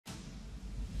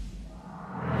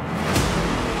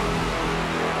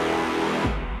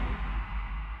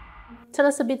tell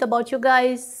us a bit about you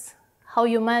guys, how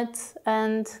you met,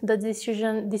 and the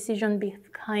decision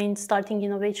behind starting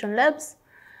Innovation Labs?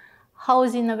 How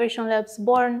is Innovation Labs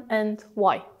born and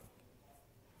why?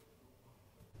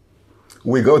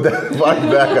 We go that far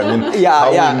back. I mean,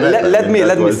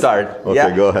 Let me start.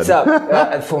 Okay, go ahead.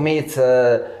 So for me, it's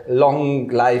a long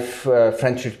life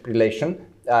friendship relation.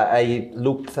 I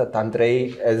looked at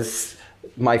Andrei as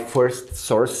my first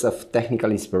source of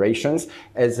technical inspirations.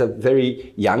 As a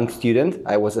very young student,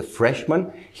 I was a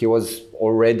freshman. He was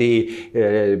already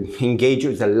engaged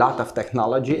with a lot of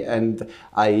technology, and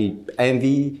I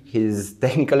envy his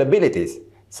technical abilities.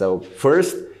 So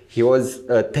first, he was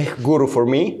a tech guru for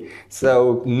me,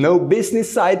 so no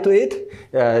business side to it,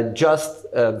 just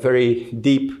a very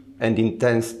deep and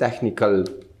intense technical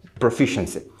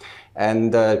proficiency.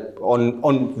 And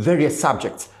on various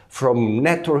subjects, from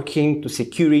networking to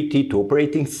security to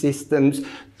operating systems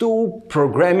to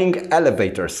programming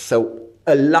elevators. So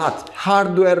a lot,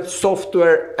 hardware,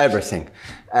 software, everything.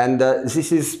 And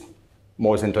this is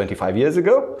more than 25 years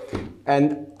ago,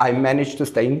 and I managed to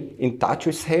stay in touch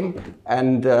with him,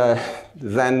 and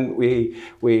then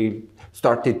we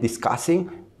started discussing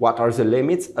what are the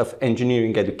limits of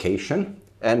engineering education,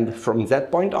 and from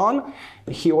that point on,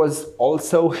 he was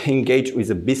also engaged with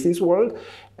the business world,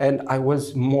 and I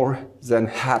was more than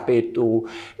happy to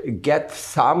get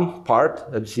some part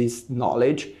of this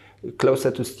knowledge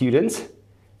closer to students.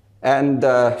 And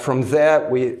from there,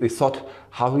 we thought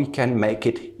how we can make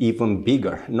it even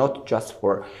bigger, not just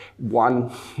for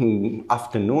one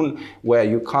afternoon where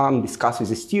you come discuss with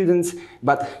the students,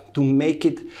 but to make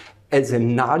it as a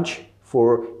nudge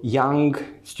for young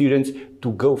students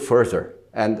to go further.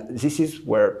 And this is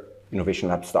where Innovation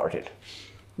Lab started.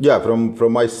 Yeah,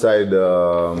 from my side,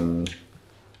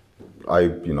 I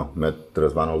met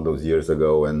Răzvan all those years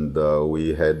ago, and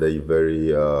we had a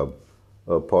very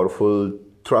powerful,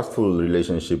 trustful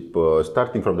relationship,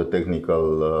 starting from the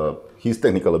his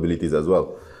technical abilities as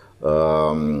well,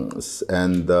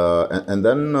 and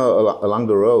then along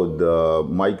the road,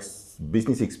 Mike's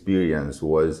business experience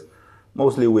was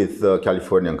mostly with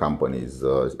Californian companies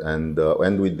and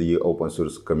with the open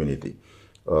source community,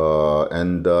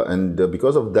 and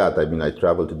because of that, I mean, I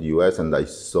traveled to the US and I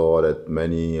saw that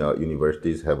many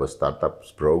universities have a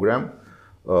startups program,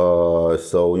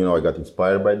 so I got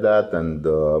inspired by that, and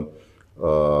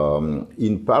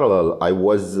in parallel, I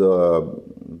was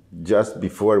just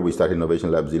before we started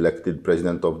Innovation Labs elected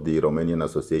president of the Romanian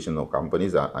Association of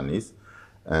Companies, ANIS,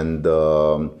 and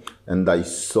I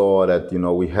saw that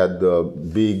we had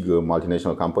big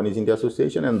multinational companies in the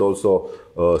association and also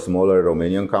smaller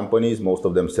Romanian companies, most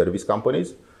of them service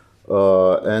companies,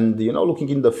 and looking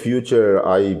in the future,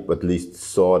 I at least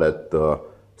saw that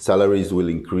salaries will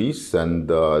increase, and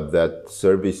that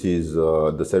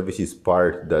the services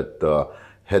part that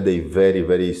had a very,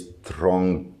 very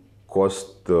strong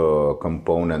cost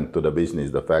component to the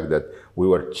business, the fact that we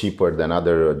were cheaper than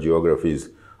other geographies,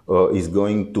 is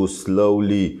going to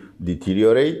slowly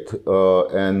deteriorate,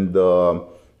 and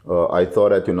I thought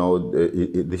that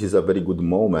this is a very good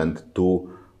moment to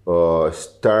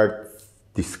start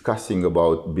discussing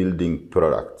about building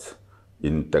products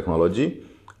in technology.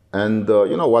 And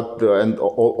and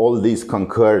all this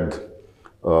concurred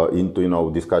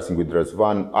into discussing with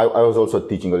Răzvan. I was also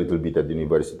teaching a little bit at the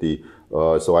university,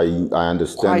 so I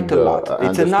understand quite a lot.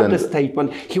 It's another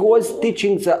statement. He was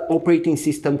teaching the operating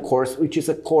system course, which is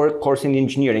a core course in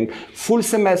engineering, full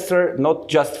semester, not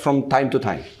just from time to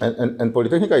time. And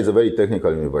Polytechnica is a very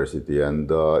technical university,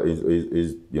 and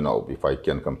is if I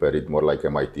can compare it, more like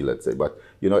MIT, let's say. But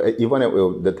even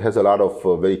that has a lot of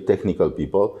very technical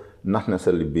people, not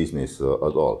necessarily business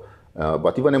at all.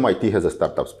 But even MIT has a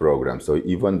startups program, so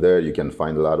even there you can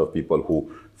find a lot of people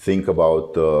who think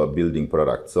about building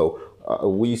products. So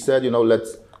we said,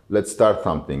 let's start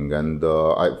something, and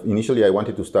initially I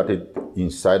wanted to start it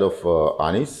inside of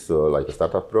ANIS, like a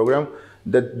startup program.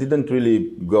 That didn't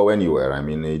really go anywhere. I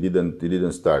mean, it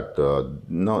didn't start.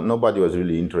 Nobody was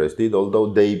really interested,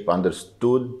 although they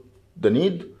understood the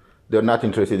need. They're not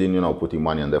interested in putting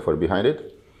money and effort behind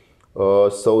it.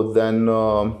 So then,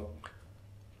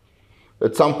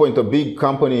 at some point, a big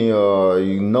company,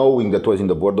 knowing that was in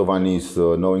the board of ANIS,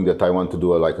 knowing that I want to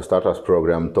do a startups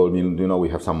program, told me, we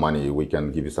have some money, we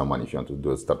can give you some money if you want to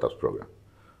do a startups program.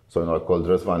 So I called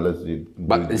Răzvan, let's do.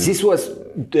 But this was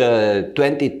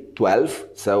 2012,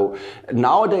 so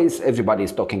nowadays everybody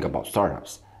is talking about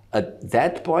startups. At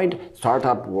that point,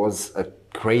 startup was a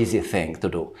crazy thing to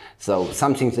do. So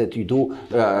something that you do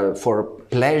for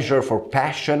pleasure, for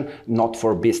passion, not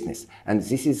for business. And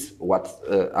this is what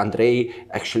Andrei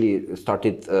actually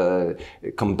started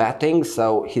combating.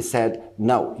 So he said,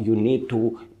 no, you need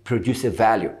to produce a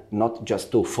value, not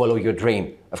just to follow your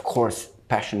dream. Of course,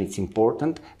 passion is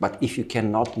important, but if you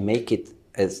cannot make it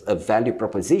as a value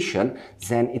proposition,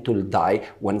 then it will die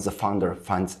when the founder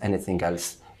finds anything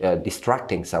else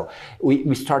distracting. So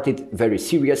we started very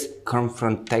serious,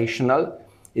 confrontational.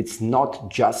 It's not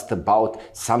just about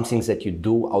something that you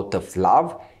do out of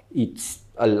love. It's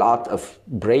a lot of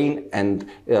brain and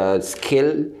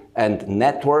skill and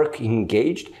network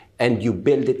engaged, and you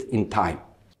build it in time.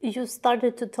 You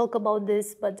started to talk about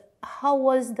this, but how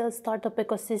was the startup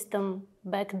ecosystem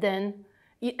back then,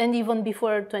 and even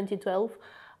before 2012?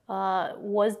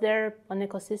 Was there an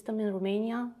ecosystem in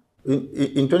Romania?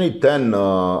 In 2010,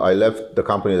 I left the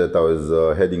company that I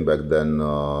was heading back then.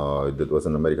 That was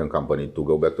an American company, to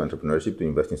go back to entrepreneurship, to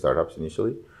invest in startups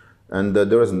initially. And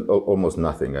there was almost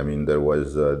nothing. I mean, there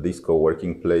was this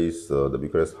co-working place, the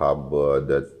Bucharest hub,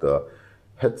 that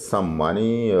had some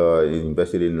money,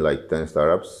 invested in like 10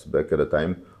 startups back at the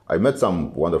time. I met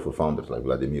some wonderful founders, like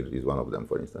Vladimir is one of them,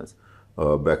 for instance,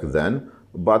 back then.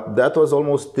 But that was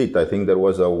almost it. I think there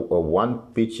was a one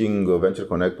pitching, Venture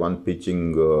Connect, one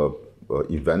pitching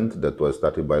event that was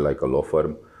started by like a law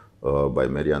firm, by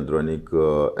Mary Andronic.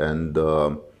 And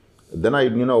then I,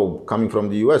 coming from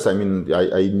the US, I mean,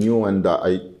 I knew, and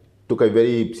I took a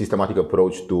very systematic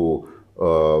approach to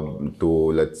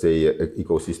let's say,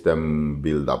 ecosystem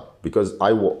build up, because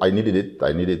I needed it.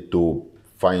 I needed to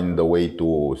find a way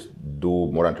to do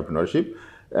more entrepreneurship.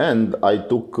 And I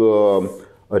took a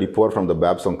report from the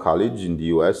Babson College in the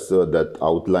US that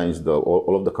outlines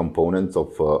all of the components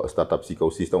of a startups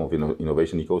ecosystem, of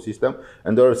innovation ecosystem.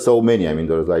 And there are so many. I mean,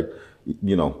 there's like,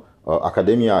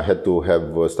 academia had to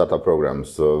have startup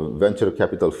programs, venture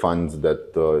capital funds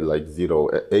that like zero,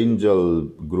 angel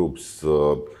groups,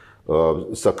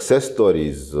 success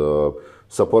stories,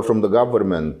 support from the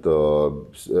government,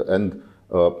 and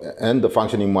the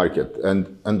functioning market.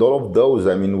 And all of those,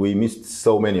 I mean, we missed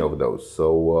so many of those.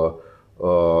 So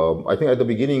I think at the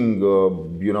beginning,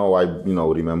 I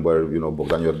remember,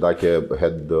 Bogdan Iordache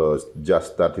had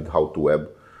just started How to Web.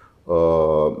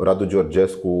 Radu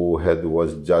Georgescu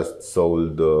was just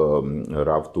sold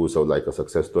RAV2, so like a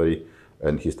success story,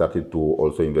 and he started to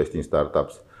also invest in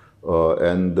startups.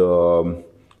 And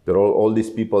there are all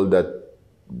these people that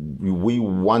we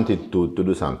wanted to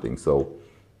do something. So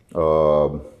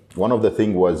one of the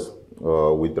things was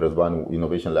with Răzvan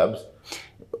Innovation Labs.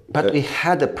 But we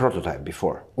had a prototype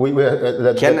before. I'm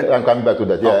coming back to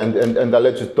that, yeah. Okay. And I'll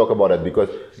let you talk about it, because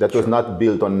that was not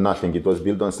built on nothing. It was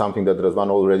built on something that Răzvan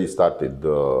already started.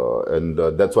 And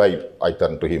that's why I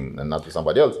turned to him and not to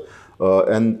somebody else.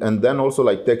 And then also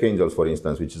like Tech Angels, for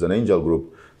instance, which is an angel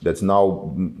group that's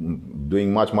now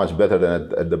doing much, much better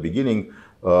than at the beginning.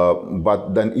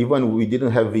 But then even we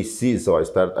didn't have VCs, so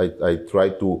I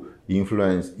tried to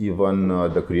influence even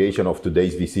the creation of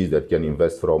today's VCs that can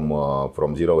invest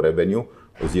from zero revenue,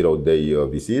 0 day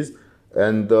VCs.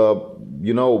 And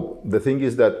the thing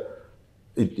is that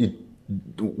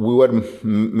we were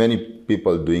many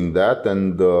people doing that,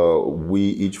 and we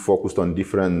each focused on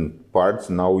different parts.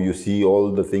 Now you see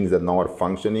all the things that now are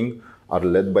functioning are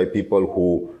led by people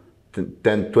who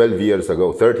 10, 12 years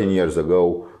ago, 13 years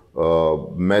ago,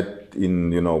 met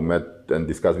and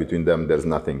discussed between them, there's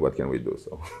nothing, what can we do?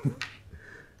 So,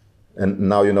 and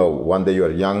now, one day you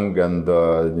are young, and,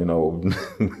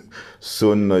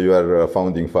 soon you are a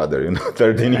founding father,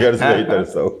 13 years later.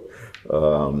 So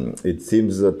it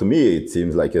seems, to me, it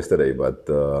seems like yesterday, but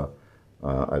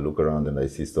I look around and I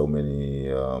see so many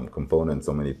components,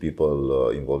 so many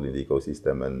people involved in the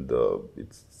ecosystem, and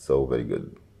it's so very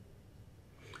good.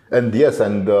 And yes,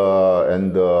 and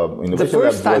Innovation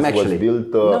Labs was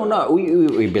built.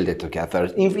 We built it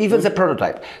together. Even the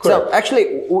prototype. Correct. So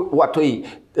actually, what we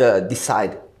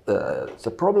decided,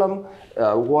 the problem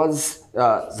was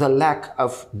the lack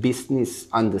of business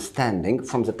understanding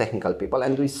from the technical people,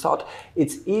 and we thought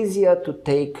it's easier to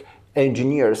take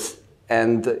engineers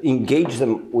and engage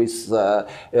them with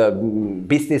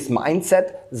business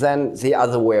mindset than the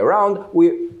other way around.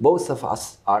 Both of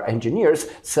us are engineers,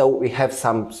 so we have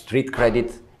some street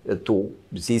credit to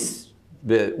these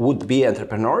would-be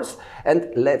entrepreneurs, and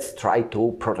let's try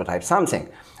to prototype something.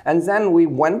 And then we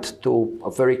went to a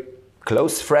very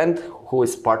close friend who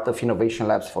is part of Innovation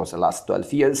Labs for the last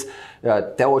 12 years,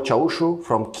 Teo Ceaușu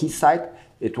from Keysight.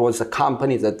 It was a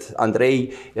company that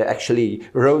Andrei actually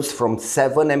rose from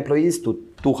 7 employees to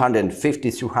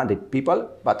 250, 300 people,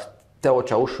 but Teo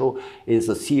Ceaușu is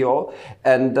the CEO,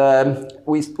 and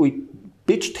we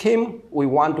pitched him. We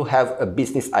want to have a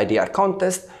business idea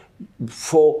contest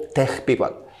for tech people,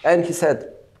 and he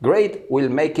said, "Great, we'll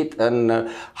make it an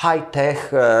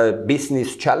high-tech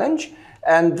business challenge."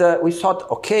 And we thought,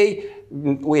 okay,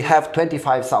 we have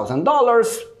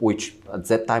 $25,000, which at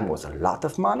that time was a lot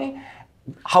of money.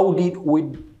 How did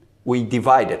we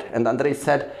divide it? And Andrei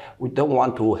said, we don't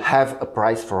want to have a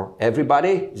prize for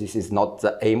everybody. This is not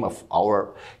the aim of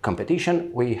our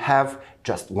competition. We have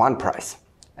just one prize,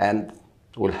 and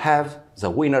we'll have the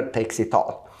winner takes it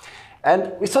all.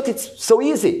 And we thought it's so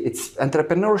easy. It's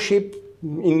entrepreneurship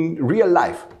in real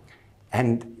life.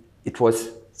 And it was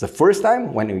the first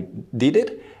time when we did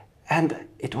it, and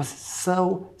it was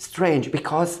so strange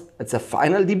because at the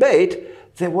final debate,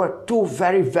 there were two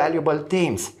very valuable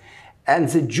teams. And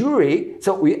the jury,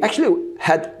 so we actually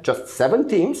had just 7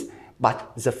 teams,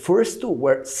 but the first 2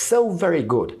 were so very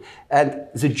good. And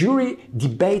the jury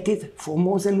debated for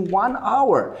more than 1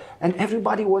 hour, and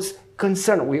everybody was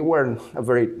concerned. We were in a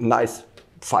very nice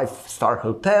 5-star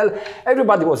hotel.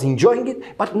 Everybody was enjoying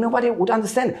it, but nobody would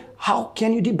understand. How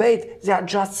can you debate? There are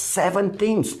just 7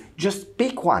 teams. Just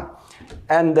pick one.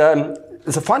 And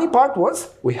the funny part was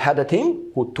we had a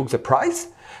team who took the prize.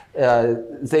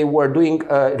 They were doing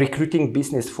recruiting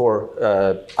business for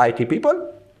IT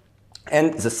people.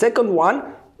 And the second one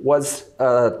was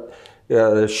a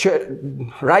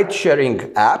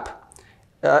ride-sharing app.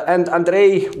 And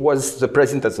Andrei was the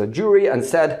president of the jury and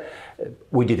said,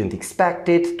 we didn't expect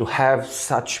it to have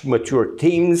such mature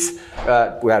teams.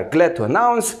 We are glad to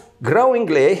announce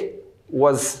Growingly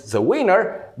was the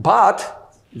winner,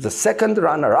 but the second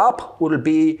runner-up will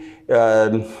be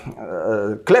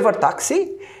Clever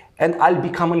Taxi, and I'll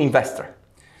become an investor.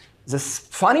 The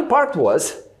funny part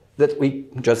was that we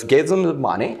just gave them the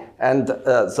money, and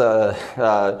the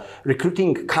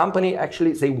recruiting company,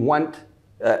 actually, they went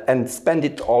and spend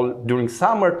it all during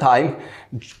summertime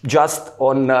just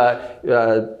on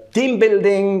team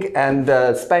building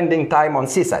and spending time on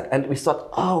seaside. And we thought,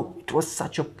 oh, it was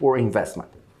such a poor investment.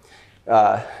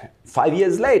 5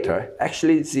 years later,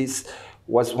 actually, this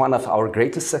was one of our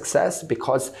greatest success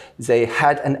because they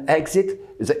had an exit.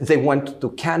 They went to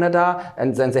Canada,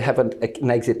 and then they have an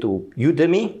exit to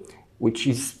Udemy, which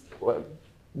is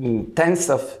tens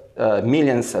of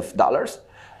millions of dollars.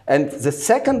 And the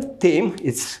second team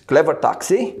is Clever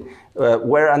Taxi,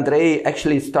 where Andrei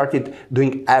actually started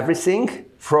doing everything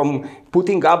from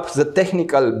putting up the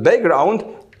technical background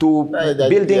to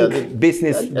building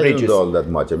business bridges. I didn't do all that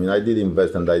much. I mean, I did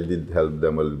invest and I did help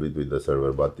them a little bit with the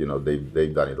server, but you know,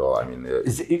 they've done it all. I mean,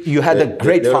 you had a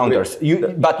great founders,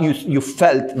 but you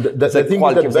felt the thing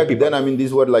is that back then, I mean,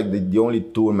 these were like the only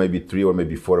 2, maybe 3, or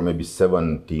maybe 4, or maybe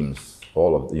 7 teams.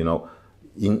 All of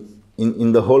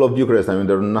in the whole of Bucharest. I mean,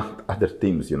 there are not other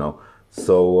teams, you know.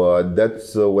 So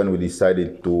that's when we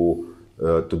decided to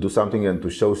do something and to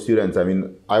show students. I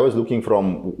mean, I was looking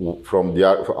from the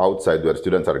outside where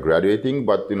students are graduating,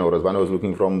 but you know, Răzvan was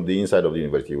looking from the inside of the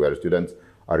university where students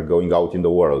are going out in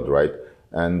the world, right?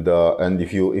 And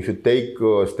if you take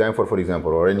Stanford, for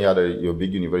example, or any other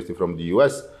big university from the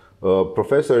US,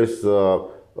 professors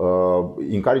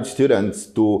encourage students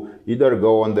to either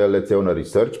go on let's say, on a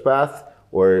research path,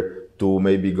 or to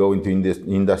maybe go into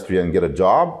industry and get a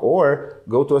job, or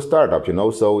go to a startup, you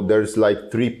know. So there's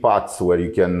like 3 paths where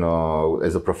you can,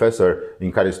 as a professor,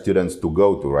 encourage students to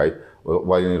go to, right?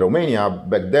 While in Romania,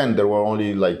 back then, there were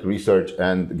only like research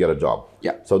and get a job.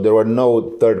 Yeah. So there were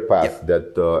no third path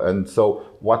and so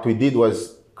what we did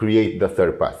was create the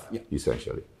third path,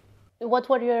 essentially. What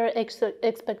were your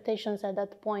expectations at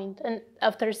that point? And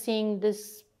after seeing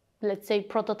this, let's say,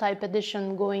 prototype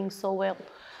edition going so well,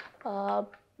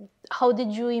 how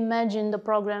did you imagine the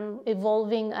program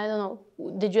evolving? I don't know.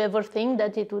 Did you ever think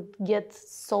that it would get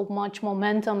so much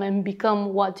momentum and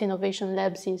become what Innovation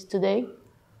Labs is today?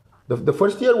 The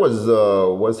first year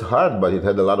was hard, but it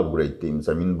had a lot of great teams.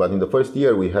 I mean, but in the first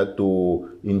year we had to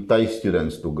entice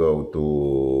students to go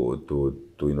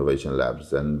to Innovation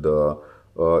Labs, and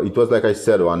it was like I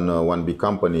said, one big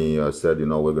company said, you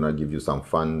know, we're going to give you some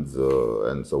funds,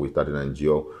 and so we started an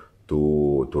NGO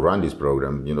to run this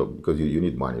program, you know, because you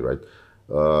need money, right?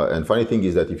 And funny thing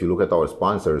is that if you look at our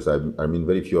sponsors, I mean,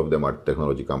 very few of them are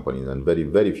technology companies, and very,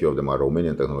 very few of them are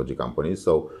Romanian technology companies.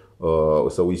 So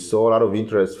we saw a lot of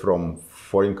interest from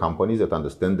foreign companies that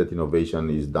understand that innovation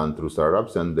is done through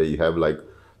startups, and they have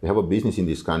a business in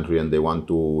this country and they want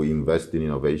to invest in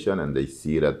innovation, and they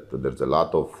see that there's a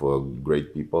lot of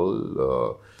great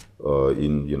people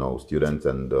in, you know, students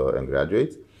and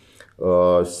graduates.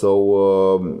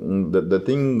 So the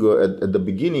thing at the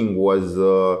beginning was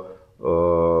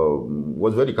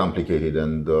was very complicated,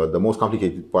 and the most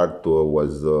complicated part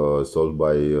was solved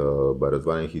by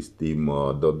Răzvan and his team,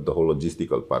 the whole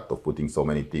logistical part of putting so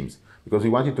many teams, because we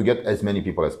wanted to get as many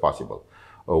people as possible.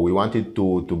 We wanted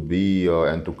to be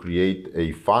and to create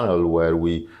a funnel where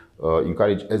we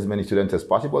encourage as many students as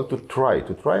possible to try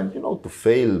and to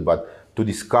fail, but to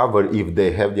discover if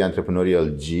they have the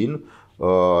entrepreneurial gene,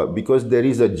 because there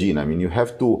is a gene. I mean, you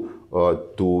have to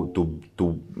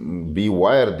be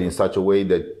wired in such a way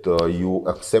that you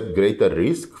accept greater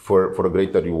risk for a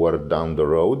greater reward down the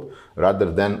road,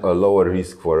 rather than a lower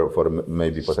risk for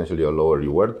maybe potentially a lower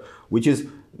reward, which is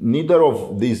neither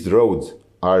of these roads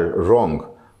are wrong,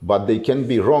 but they can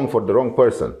be wrong for the wrong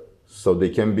person. So they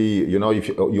can be, if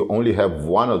you only have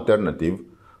one alternative,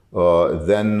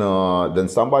 then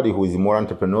somebody who is more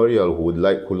entrepreneurial, who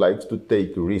likes to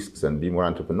take risks and be more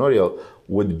entrepreneurial,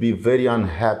 would be very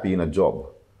unhappy in a job.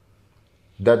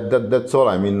 That's all.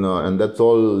 I mean, and that's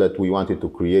all that we wanted to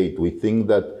create. We think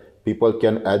that people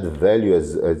can add value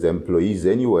as employees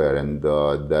anywhere, and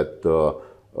that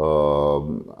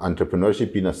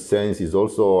entrepreneurship, in a sense, is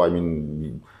also, I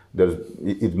mean,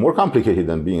 it's more complicated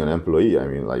than being an employee. I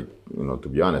mean, to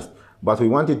be honest. But we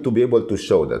wanted to be able to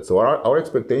show that. So our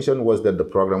expectation was that the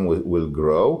program will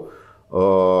grow.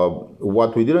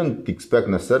 What we didn't expect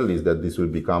necessarily is that this will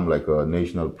become like a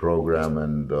national program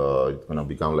and it's going to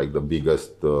become like the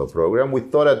biggest program. We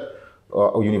thought that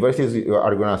universities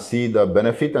are going to see the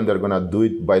benefit and they're going to do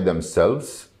it by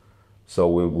themselves.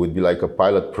 So it would be like a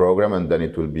pilot program, and then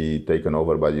it will be taken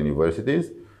over by the universities.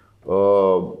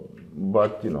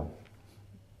 But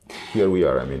here we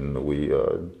are. I mean, we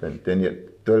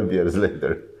 12 years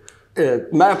later.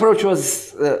 My approach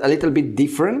was a little bit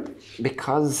different,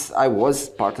 because I was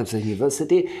part of the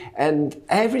university, and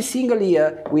every single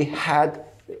year we had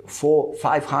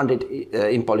 500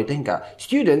 in Polytechnic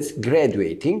students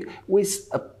graduating with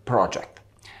a project.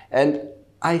 And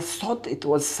I thought it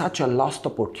was such a lost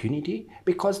opportunity,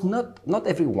 because not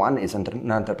everyone is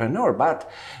an entrepreneur, but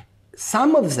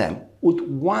some of them would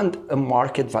want a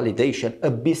market validation, a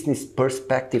business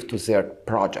perspective to their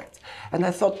projects. And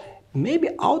I thought, maybe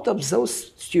out of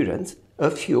those students, a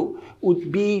few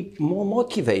would be more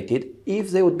motivated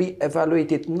if they would be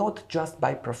evaluated not just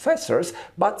by professors,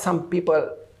 but some people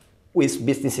with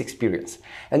business experience.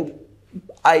 And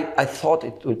I thought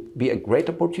it would be a great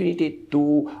opportunity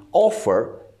to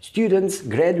offer students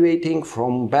graduating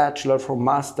from bachelor, from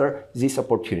master, this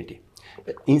opportunity.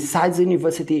 Inside the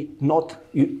university,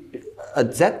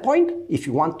 at that point, if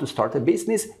you want to start a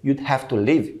business, you'd have to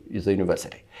leave the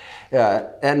university.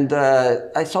 And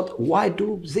I thought, why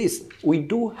do this? We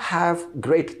do have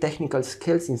great technical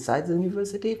skills inside the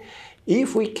university.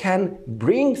 If we can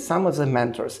bring some of the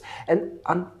mentors, and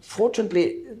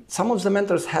unfortunately, some of the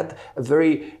mentors had a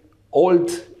very old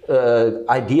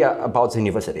idea about the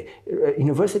university.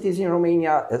 Universities in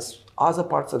Romania, as other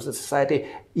parts of the society,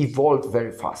 evolved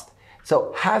very fast.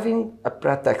 So having a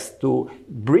pretext to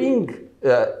bring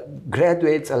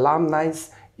graduates, alumni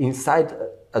inside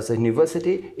as a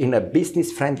university in a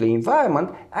business-friendly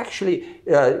environment actually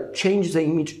changed the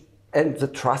image and the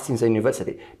trust in the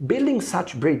university. Building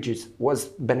such bridges was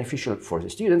beneficial for the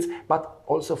students, but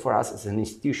also for us as an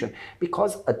institution,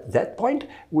 because at that point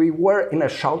we were in a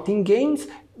shouting games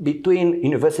between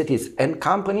universities and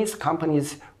companies.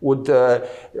 Companies would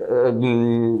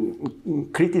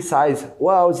criticize,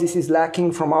 wow, this is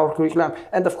lacking from our curriculum.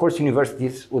 And of course,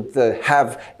 universities would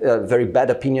have very bad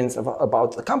opinions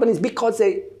about the companies, because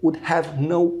they would have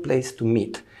no place to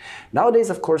meet. Nowadays,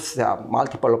 of course, there are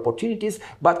multiple opportunities,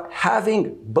 but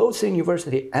having both the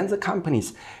university and the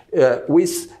companies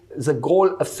with the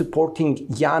goal of supporting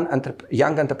young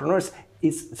entrepreneurs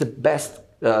is the best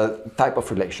type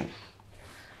of relation.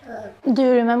 Do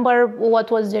you remember what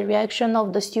was the reaction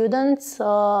of the students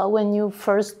when you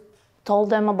first told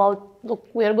them about, look,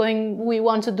 we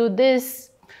want to do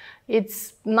this,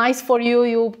 it's nice for you,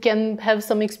 you can have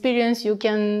some experience, you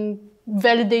can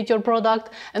validate your product,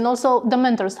 and also the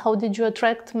mentors? How did you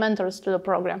attract mentors to the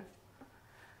program?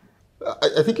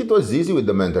 I think it was easy with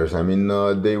the mentors. I mean,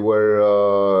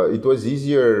 it was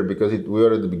easier because we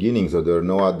were at the beginning, so there were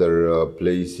no other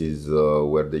places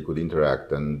where they could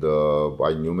interact. And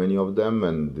I knew many of them,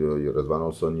 and Răzvan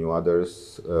also knew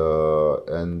others.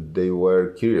 And they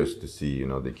were curious to see,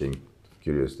 they came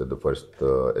curious at the first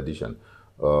edition.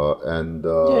 Do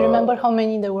you remember how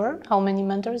many there were? How many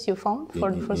mentors you found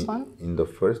for the first one? In the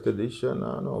first edition,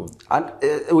 I don't know. And,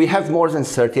 we have more than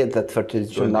 30 at that first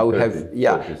edition. 20, now we 30, have,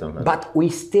 yeah. 30 but we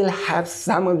still have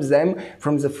some of them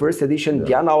from the first edition. Yeah.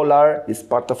 Diana Olar is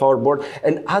part of our board,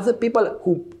 and other people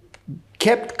who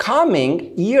kept coming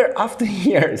year after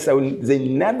year, so they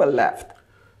never left.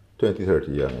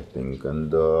 2030, yeah, I think. And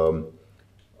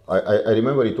I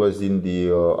remember it was in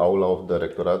the aula of the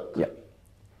rectorate, Yeah.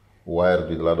 wired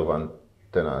with a lot of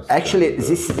antennas. Actually, and,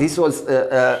 this was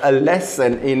a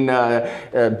lesson in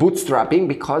bootstrapping,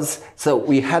 because so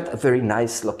we had a very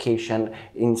nice location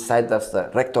inside of the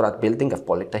rectorate building of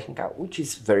Polytechnic, which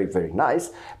is very, very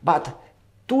nice. But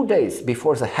 2 days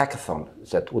before the hackathon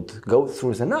that would go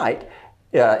through the night,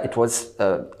 it was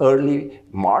early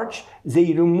March, they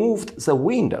removed the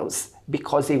windows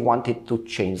because they wanted to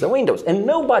change the windows. And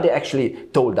nobody actually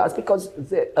told us, because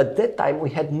at that time we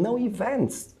had no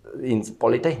events in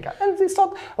Polytechnic. And they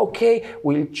thought, okay,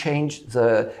 we'll change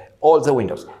all the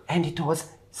windows. And it was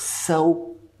so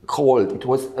cold. It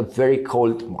was a very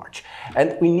cold March. And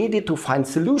we needed to find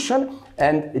solution.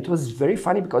 And it was very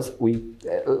funny because we,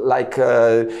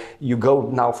 you go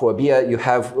now for a beer, you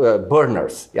have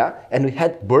burners, yeah? And we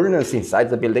had burners inside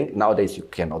the building. Nowadays, you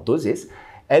cannot do this.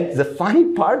 And the funny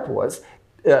part was,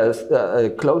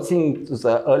 closing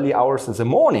the early hours of the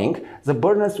morning, the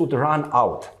burners would run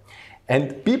out.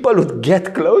 And people would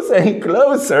get closer and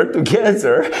closer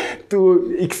together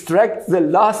to extract the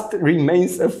last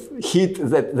remains of heat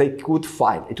that they could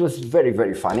find. It was very,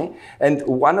 very funny. And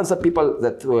one of the people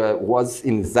that was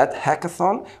in that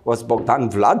hackathon was Bogdan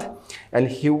Vlad. And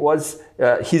he was,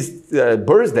 his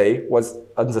birthday was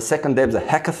on the second day of the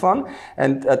hackathon.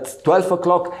 And at 12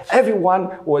 o'clock, everyone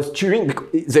was cheering.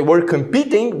 They were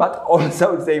competing, but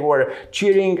also they were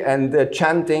cheering and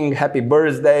chanting happy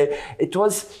birthday. It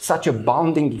was such a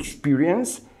bonding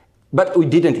experience, but we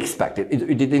didn't expect it.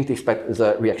 We didn't expect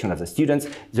the reaction of the students,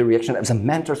 the reaction of the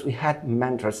mentors. We had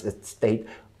mentors that stayed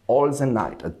all the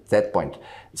night at that point.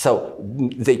 So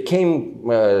they came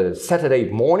Saturday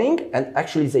morning, and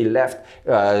actually they left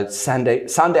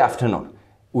Sunday afternoon.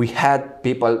 We had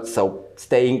people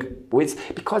staying with,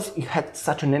 because you had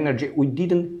such an energy. We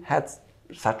didn't have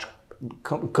such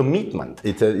commitment.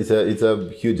 It's a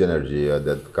huge energy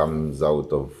that comes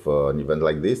out of an event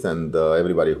like this, and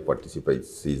everybody who participates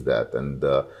sees that. And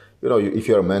if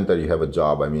you're a mentor, you have a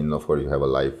job. I mean, of course, you have a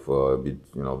life.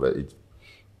 It's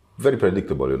very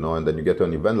predictable, and then you get to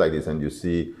an event like this and you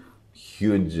see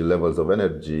huge levels of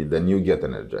energy, then you get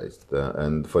energized.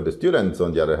 And for the students,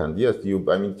 on the other hand, yes,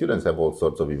 students have all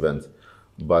sorts of events,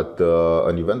 but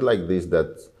an event like this,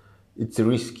 it's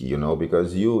risky,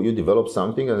 because you develop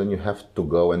something and then you have to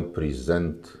go and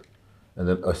present and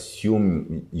then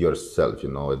assume yourself,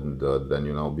 and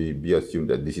then, be assumed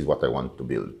that this is what I want to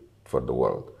build for the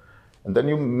world. And then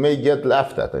you may get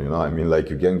laughed at,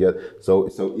 you can get, so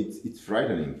it's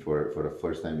frightening for a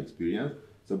first-time experience.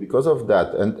 So because of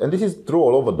that, and this is true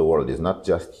all over the world, it's not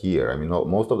just here.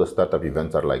 Most of the startup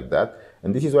events are like that.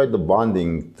 And this is why the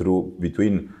bonding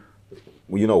between,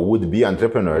 would-be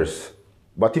entrepreneurs,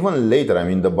 but even later,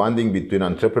 the bonding between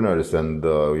entrepreneurs and,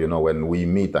 when we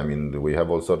meet, we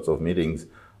have all sorts of meetings.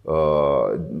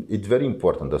 It's very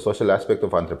important. The social aspect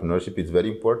of entrepreneurship is very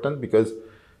important, because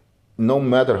no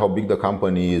matter how big the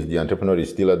company is, the entrepreneur is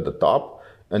still at the top.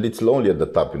 And it's lonely at the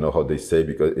top, how they say,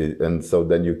 and so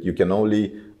then you can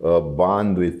only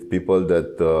bond with people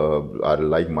that are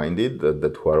like-minded,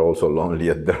 that who are also lonely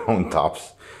at their own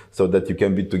tops, so that you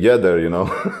can be together,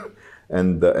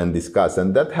 and discuss.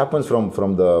 And that happens from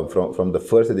the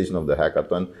first edition of the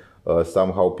hackathon.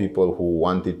 Somehow people who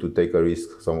wanted to take a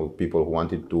risk, some people who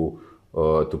wanted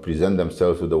to present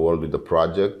themselves to the world with the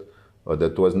project,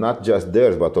 that was not just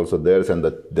theirs, but also theirs and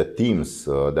the teams.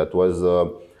 That was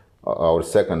our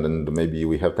second, and maybe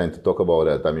we have time to talk about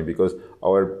that. Because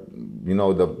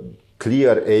the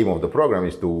clear aim of the program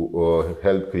is to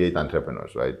help create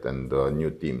entrepreneurs, right, and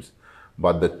new teams.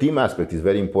 But the team aspect is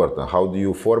very important. How do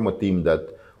you form a team that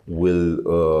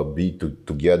will be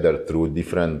together through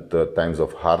different times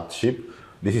of hardship?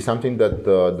 This is something that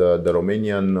the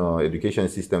Romanian education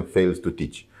system fails to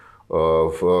teach.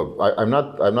 I'm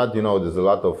not, there's a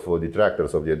lot of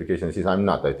detractors of the education system. I'm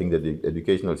not. I think that the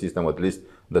educational system, at least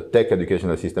the tech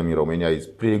educational system in Romania, is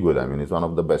pretty good. It's one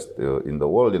of the best in the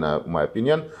world, in my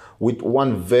opinion, with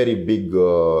one very big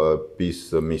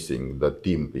piece missing, the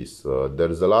team piece.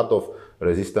 There's a lot of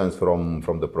resistance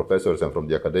from the professors and from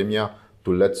the academia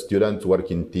to let students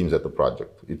work in teams at the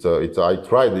project. I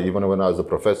tried, even when I was a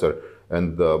professor,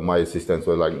 and my assistants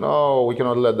were like, no, we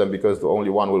cannot let them, because only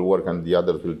one will work and the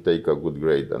others will take a good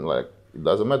grade. And it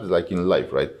doesn't matter, like in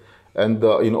life, right? And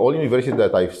in all universities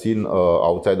that I've seen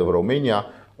outside of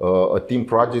Romania, a team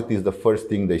project is the first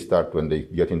thing they start when they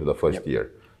get into the first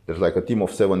year. there's like a team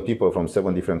of 7 people from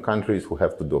 7 different countries who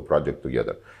have to do a project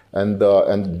together. And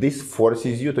this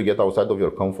forces you to get outside of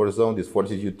your comfort zone. This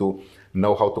forces you to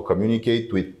know how to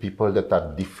communicate with people that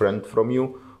are different from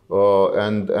you.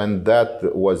 And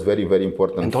that was very, very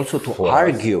important. And also to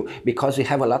argue, because we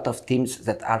have a lot of teams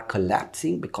that are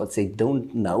collapsing because they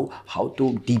don't know how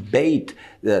to debate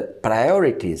the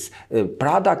priorities,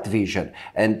 product vision.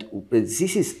 And this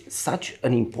is such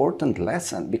an important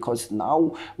lesson, because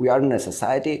now we are in a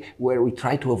society where we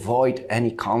try to avoid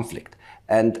any conflict.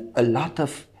 And a lot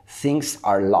of things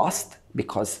are lost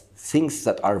because things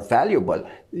that are valuable,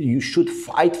 you should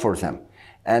fight for them.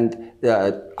 And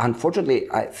unfortunately,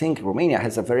 I think Romania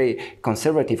has a very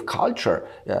conservative culture.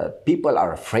 People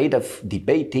are afraid of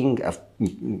debating, of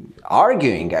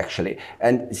arguing, actually.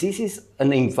 And this is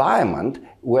an environment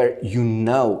where you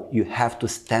know you have to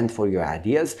stand for your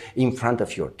ideas in front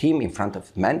of your team, in front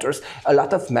of mentors. A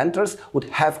lot of mentors would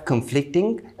have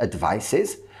conflicting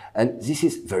advices, and this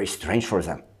is very strange for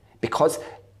them, because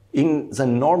in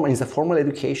the formal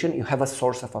education, you have a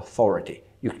source of authority.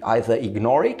 You either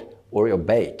ignore it or you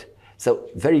obey it. So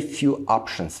very few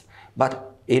options.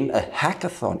 But in a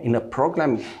hackathon, in a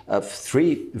program of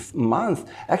 3 months,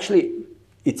 actually,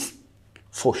 it's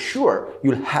for sure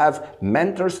you'll have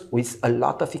mentors with a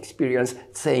lot of experience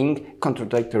saying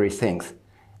contradictory things.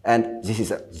 And this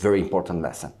is a very important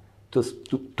lesson.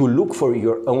 To look for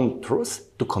your own truth,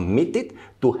 to commit it,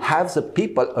 to have the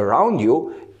people around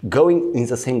you going in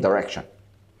the same direction.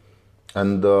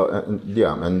 And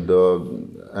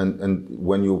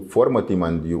when you form a team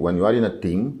and when you are in a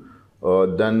team,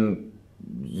 then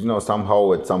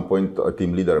somehow at some point a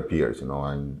team leader appears, and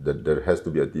that there has to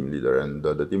be a team leader, and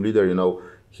the team leader,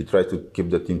 he tries to keep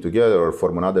the team together or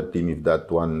form another team if that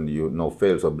one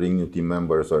fails, or bring new team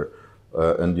members, or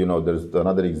there's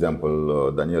another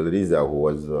example, Daniel Riza, who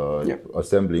was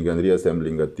assembling and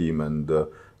reassembling a team and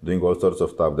doing all sorts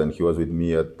of stuff. Then he was with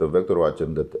me at VectorWatch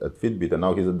and at Fitbit, and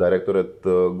now he's a director at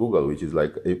Google, which is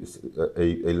like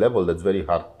a level that's very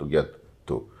hard to get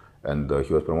to. And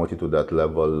he was promoted to that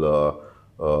level,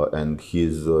 and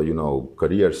his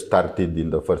career started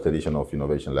in the first edition of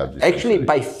Innovation Labs. Actually,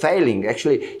 by failing,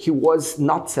 he was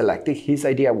not selected. His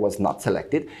idea was not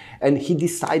selected, and he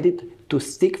decided to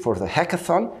stick for the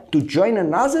hackathon, to join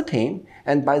another team,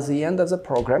 and by the end of the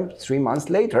program, 3 months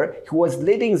later, he was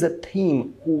leading the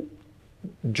team who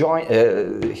joined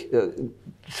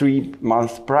 3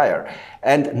 months prior.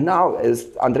 And now, as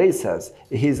Andrei says,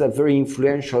 he's a very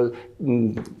influential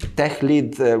tech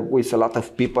lead with a lot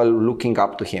of people looking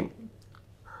up to him.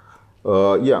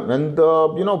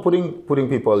 Putting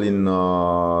people in,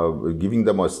 giving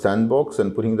them a sandbox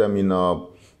and putting them in a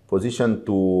position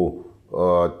to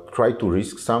try to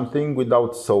risk something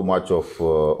without so much of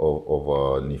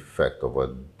an effect, of a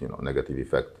negative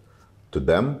effect to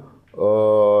them,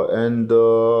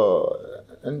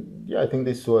 I think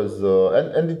this was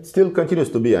and it still continues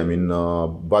to be.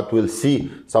 But we'll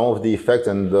see some of the effects,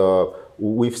 and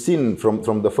we've seen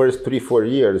from the first 3-4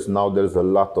 years now. There's a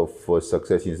lot of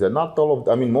successes, and not all of.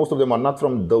 Most of them are not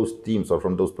from those teams or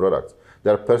from those products.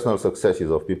 They are personal successes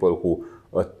of people who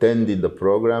attended the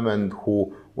program and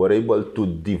who were able to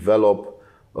develop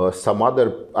some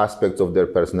other aspects of their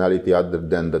personality other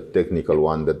than the technical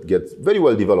one that gets very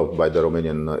well developed by the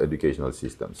Romanian educational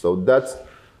system. So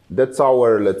that's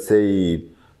our, let's say,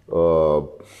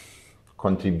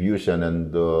 contribution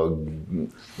and,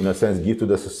 in a sense, give to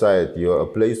the society. A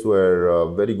place where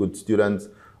very good students,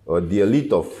 the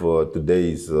elite of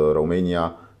today's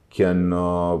Romania, can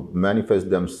manifest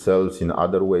themselves in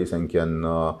other ways and can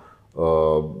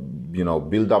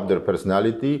build up their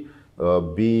personality,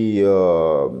 be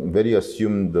very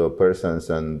assumed persons,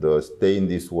 and stay in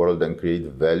this world and create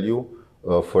value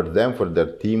for them, for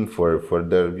their team, for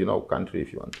their country,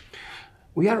 if you want.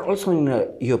 We are also in a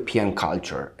European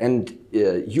culture, and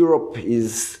Europe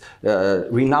is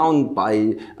renowned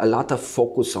by a lot of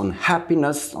focus on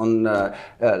happiness, on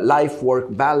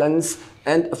life-work balance,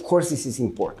 and of course this is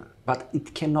important, but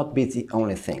it cannot be the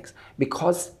only thing,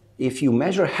 because if you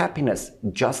measure happiness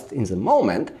just in the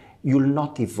moment, you'll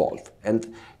not evolve, and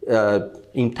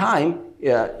in time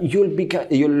you'll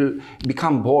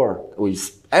become bored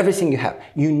with everything you have.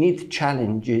 You need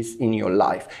challenges in your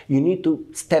life. You need to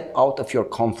step out of your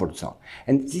comfort zone,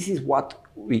 and this is what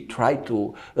we try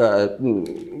to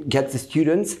get the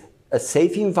students: a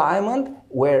safe environment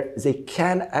where they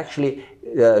can actually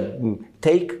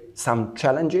take some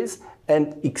challenges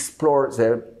and explore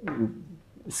their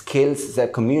skills, their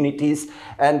communities,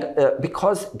 and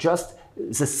because just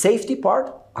the safety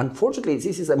part, unfortunately,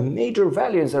 this is a major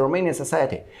value in the Romanian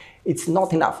society. It's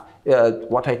not enough.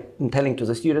 What I'm telling to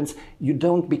the students, you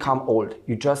don't become old.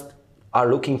 You just are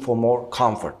looking for more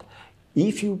comfort.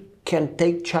 If you can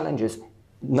take challenges,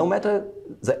 no matter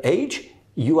the age,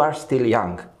 you are still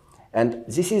young. And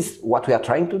this is what we are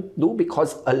trying to do,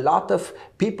 because a lot of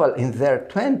people in their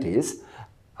 20s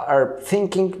are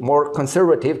thinking more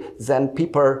conservative than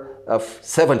people of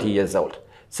 70 years old.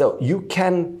 So you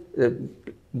can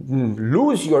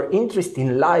lose your interest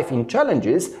in life, in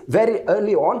challenges, very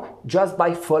early on, just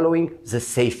by following the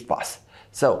safe path.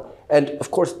 So, and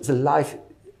of course, the life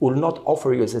will not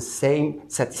offer you the same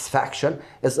satisfaction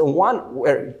as the one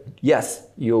where, yes,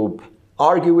 you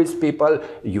argue with people,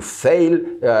 you fail,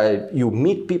 you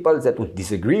meet people that would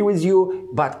disagree with you,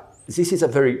 but this is a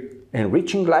very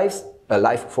enriching life, a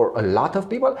life for a lot of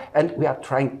people, and we are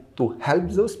trying to help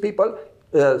those people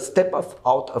step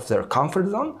out of their comfort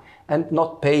zone and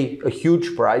not pay a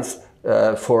huge price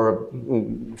for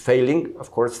failing.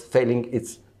 Of course, failing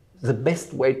is the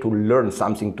best way to learn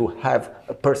something, to have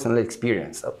a personal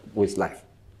experience with life.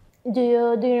 Do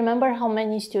you remember how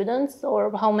many students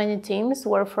or how many teams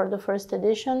were for the first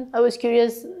edition? I was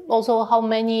curious also how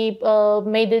many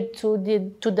made it to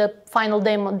the final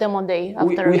demo day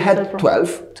after. We had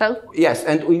 12. 12? Yes,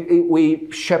 and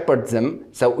we shepherded them,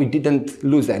 so we didn't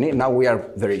lose any. Now we are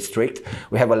very strict.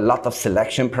 We have a lot of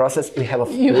selection process. We have a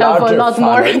lot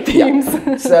more teams.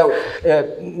 Yeah. So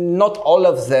not all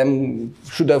of them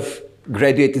should have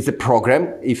graduated the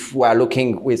program if we are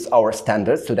looking with our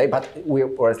standards today, but we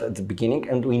were at the beginning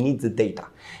and we need the data.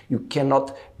 You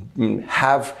cannot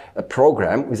have a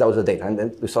program without the data. And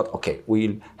then we thought, okay,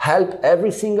 we'll help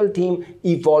every single team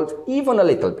evolve even a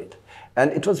little bit.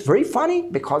 And it was very funny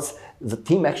because the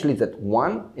team actually that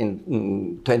won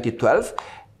in 2012,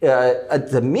 at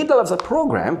the middle of the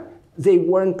program, they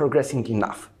weren't progressing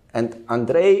enough. And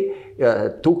Andrei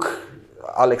took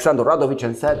Alexander Radovic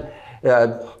and said,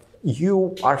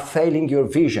 you are failing your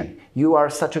vision. You are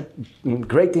such a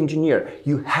great engineer.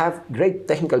 You have great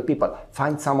technical people.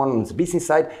 Find someone on the business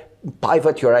side,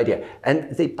 pivot your idea.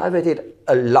 And they pivoted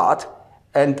a lot.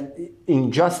 And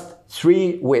in just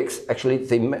 3 weeks, actually,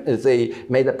 they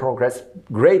made a progress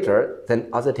greater than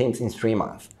other teams in 3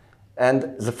 months.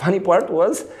 And the funny part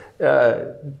was, 2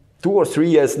 or 3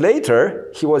 years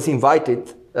later, he was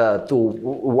invited to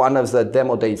one of the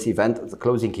demo days event, the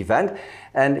closing event,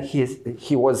 and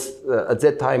he was at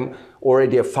that time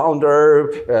already a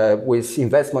founder with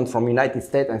investment from United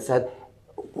States, and said,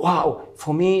 wow,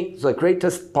 for me the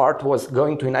greatest part was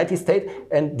going to United States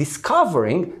and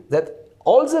discovering that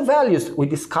all the values we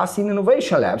discuss in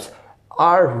innovation labs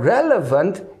are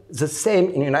relevant the same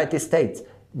in United States.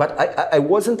 But I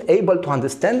wasn't able to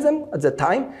understand them at the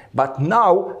time, but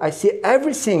now I see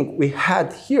everything we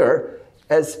had here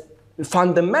as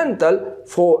fundamental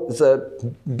for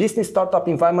the business startup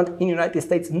environment in the United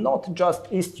States, not just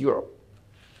East Europe.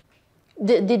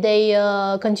 Did they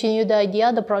continue the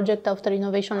idea, the project after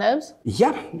Innovation Labs?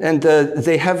 Yeah, and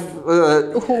they have...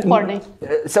 Who coordinates?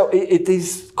 So it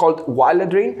is called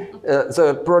Wilderdream.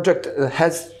 The project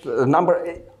has a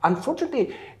number...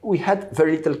 Unfortunately, we had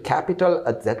very little capital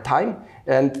at that time,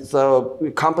 and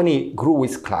the company grew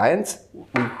with clients.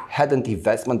 We hadn't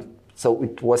investment, so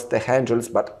it was the angels,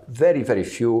 but very, very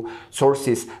few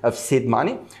sources of seed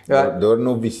money. There were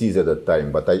no VCs at that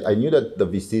time, but I knew that the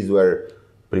VCs were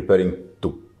preparing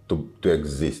to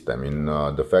exist. I mean,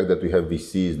 the fact that we have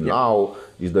VCs now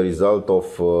is the result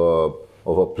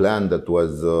of a plan that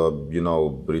was,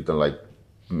 written like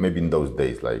maybe in those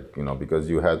days, because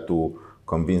you had to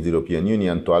convince the European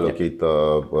Union to allocate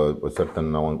a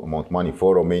certain amount of money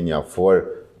for Romania for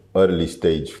early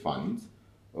stage funds.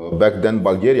 Back then,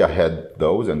 Bulgaria had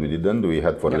those, and we didn't. We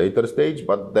had for later stage,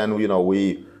 but then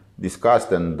we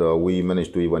discussed and we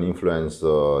managed to even influence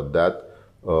that,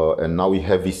 and now we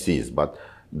have VCs. But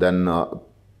then,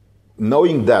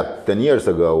 knowing that 10 years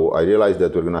ago, I realized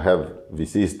that we're going to have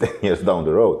VCs 10 years down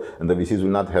the road, and the VCs will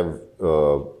not have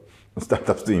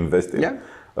startups to invest in.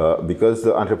 Because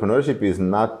entrepreneurship is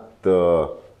not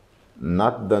the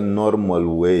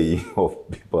normal way of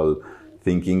people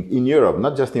thinking in Europe,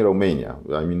 not just in Romania.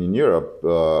 I mean, in Europe,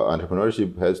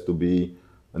 entrepreneurship has to be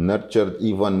nurtured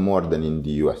even more than in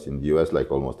the US. In the US,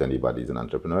 like almost anybody is an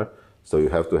entrepreneur, so you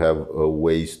have to have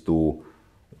ways to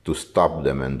stop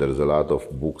them. And there's a lot of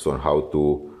books on how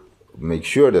to make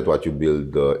sure that what you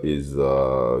build is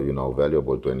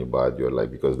valuable to anybody, or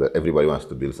because everybody wants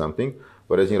to build something.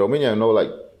 Whereas in Romania,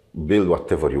 build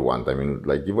whatever you want. I mean,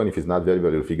 even if it's not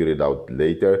valuable, you'll figure it out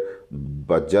later.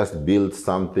 But just build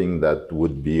something that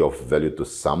would be of value to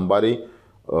somebody,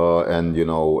 and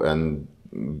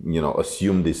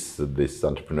assume this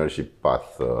entrepreneurship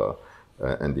path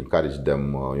and encourage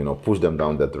them, push them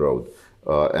down that road.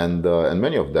 And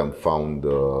many of them found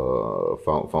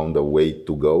a way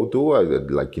to go to,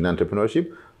 like in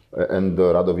entrepreneurship. And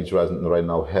Radovic right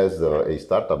now has a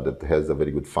startup that has a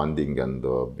very good funding and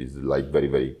is like very,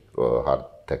 very hard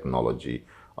technology.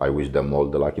 I wish them all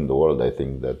the luck in the world. I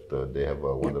think that they have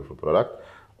a wonderful product.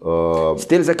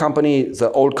 Still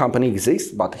the old company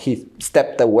exists, but he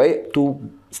stepped away to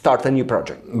start a new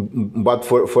project. But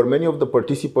for many of the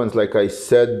participants, like I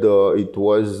said, it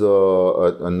was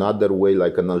another way,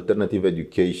 like an alternative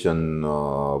education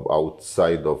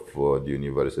outside of the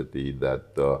university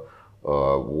that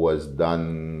was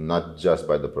done not just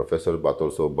by the professors, but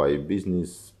also by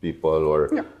business people or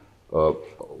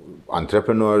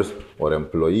entrepreneurs or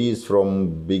employees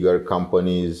from bigger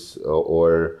companies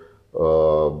or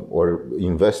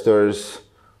investors,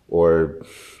 or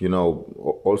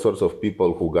all sorts of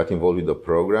people who got involved with the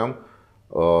program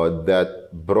that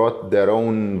brought their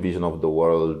own vision of the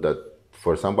world. That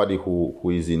for somebody who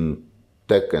is in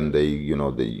tech and they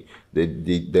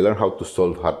learn how to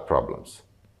solve hard problems,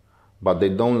 but they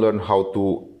don't learn how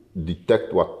to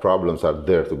detect what problems are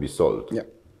there to be solved. Yeah.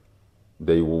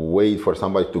 They wait for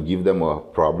somebody to give them a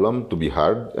problem to be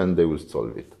hard, and they will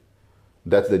solve it.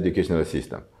 That's the educational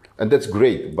system. And that's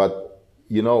great, but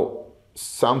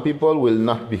some people will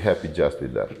not be happy just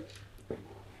with that.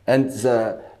 And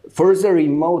the further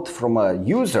remote from a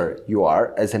user you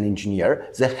are as an engineer,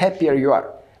 the happier you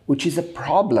are, which is a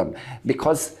problem,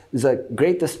 because the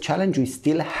greatest challenge we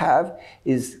still have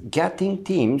is getting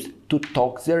teams to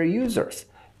talk their users.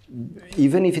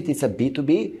 Even if it is a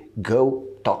B2B, go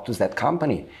talk to that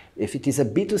company. If it is a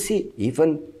B2C,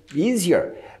 even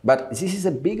easier. But this is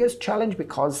the biggest challenge,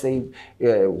 because they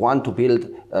want to build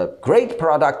a great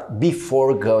product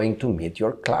before going to meet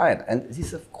your client. And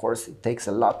this, of course, it takes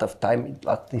a lot of time, a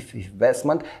lot of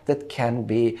investment that can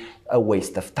be a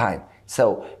waste of time.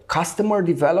 So customer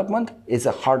development is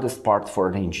the hardest part for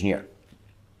an engineer,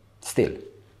 still.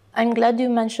 I'm glad you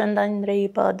mentioned, Andrei,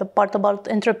 the part about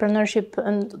entrepreneurship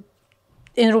and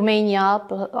in Romania,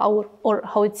 or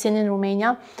how it's seen in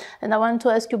Romania. And I want to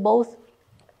ask you both,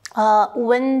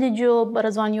 when did you,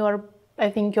 Răzvan, I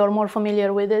think you're more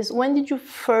familiar with this, when did you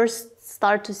first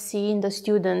start to see in the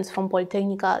students from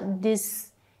Polytechnica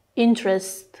this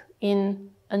interest in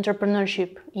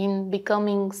entrepreneurship, in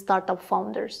becoming startup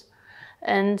founders?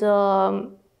 And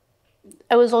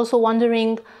I was also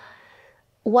wondering,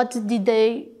 what did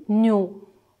they know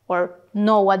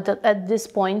at this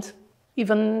point,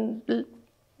 even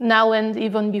now and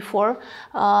even before?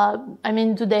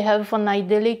 Do they have an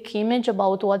idyllic image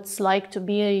about what's like to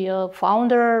be a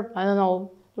founder? I don't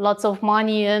know, lots of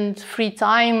money and free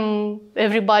time,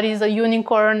 everybody's a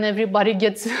unicorn, everybody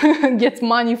gets gets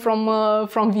money from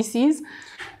VCs?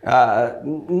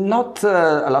 Not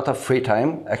a lot of free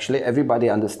time. Actually, everybody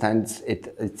understands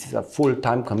it's a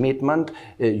full-time commitment,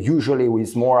 usually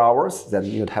with more hours than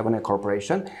you'd have in a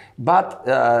corporation. But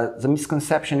the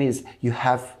misconception is you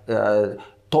have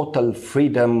total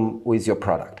freedom with your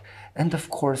product. And of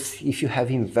course, if you have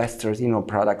investors in your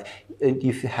product,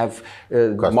 if you have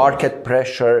market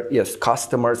pressure, yes,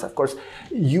 customers, of course,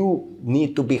 you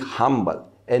need to be humble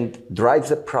and drive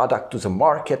the product to the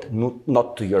market,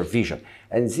 not to your vision.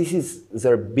 And this is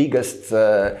their biggest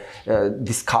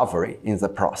discovery in the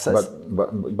process.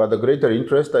 But the greater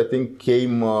interest, I think,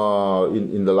 came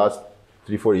in the last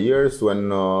 3-4 years when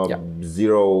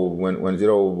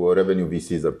zero revenue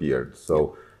VCs appeared.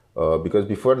 So because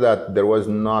before that there was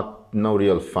no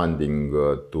real funding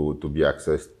to be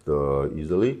accessed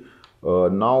easily.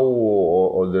 Now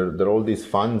there are all these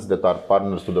funds that are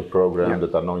partners to the program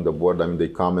that are now in the board. They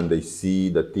come and they see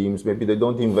the teams. Maybe they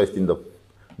don't invest in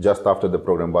just after the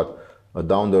program, but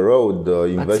down the road,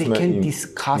 investment.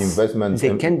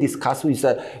 They can discuss with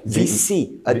a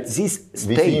VC at this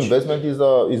stage. VC investment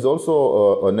is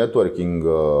also a networking,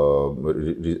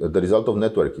 the result of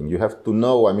networking. You have to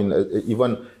know.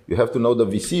 Even you have to know the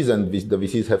VCs, and the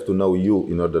VCs have to know you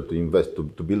in order to invest, to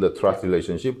build a trust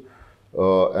relationship,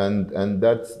 and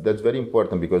that's very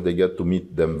important because they get to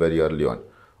meet them very early on.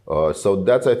 So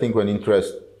that's, I think, when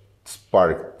interest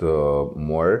sparked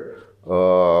more.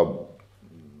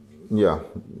 Yeah,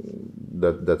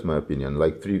 that's my opinion.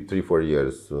 Like 3-4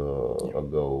 years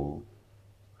ago,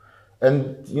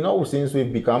 and since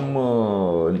we've become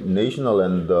national,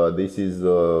 and this is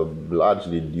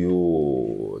largely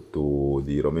due to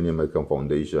the Romanian American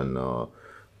Foundation,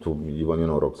 to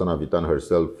even Roxana Vitan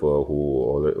herself,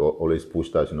 who always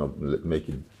pushed us, make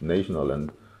it national,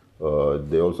 and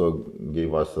they also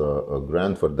gave us a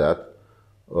grant for that.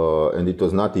 and it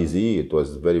was not easy. It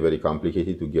was very, very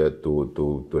complicated to get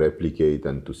to replicate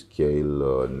and to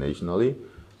scale nationally.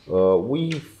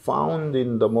 We found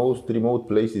in the most remote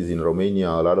places in Romania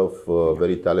a lot of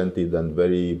very talented and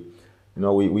very,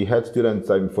 we had students.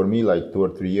 For me, like 2 or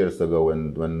 3 years ago,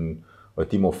 when a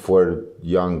team of 4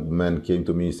 young men came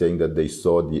to me saying that they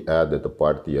saw the ad at a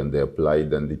party and they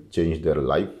applied and it changed their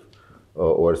life.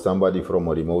 Or somebody from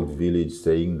a remote village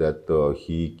saying that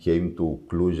he came to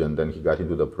Cluj and then he got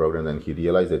into the program and he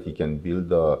realized that he can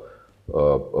build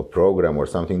a program or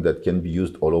something that can be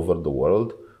used all over the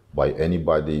world by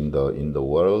anybody in the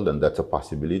world, and that's a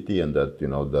possibility, and that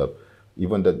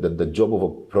even the job of a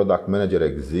product manager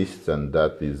exists, and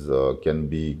that is can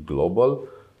be global.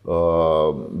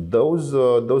 Those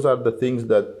are the things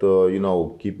that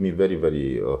keep me very,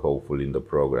 very hopeful in the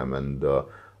program, and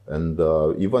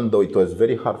even though it was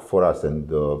very hard for us,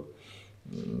 and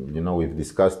we've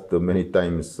discussed many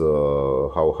times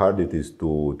how hard it is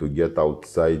to get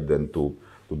outside and to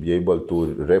be able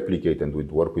to replicate and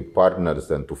work with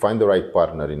partners and to find the right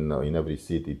partner in every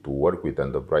city to work with,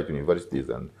 and the right universities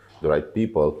and the right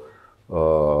people.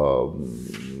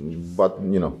 But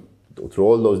through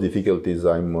all those difficulties,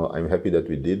 I'm happy that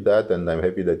we did that, and I'm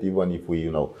happy that even if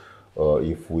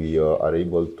we are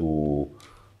able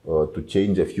to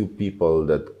change a few people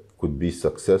that could be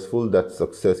successful, that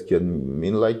success can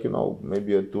mean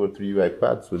maybe a 2 or 3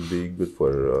 iPads would be good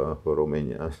for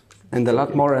Romania. And a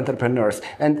lot more entrepreneurs.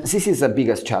 And this is the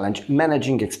biggest challenge,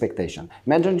 managing expectation.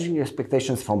 Managing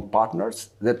expectations from partners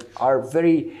that are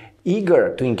very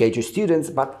eager to engage with students,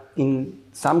 but in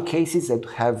some cases that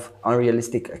have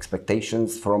unrealistic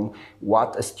expectations from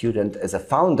what a student as a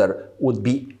founder would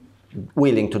be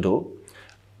willing to do.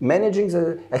 Managing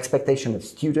the expectation of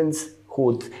students who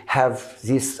would have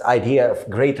this idea of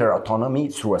greater autonomy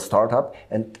through a startup,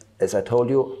 and as I told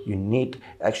you, you need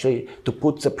actually to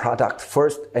put the product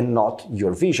first and not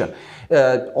your vision.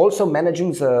 Also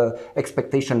managing the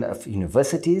expectation of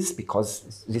universities,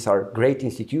 because these are great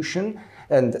institutions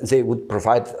and they would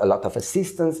provide a lot of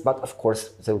assistance, but of course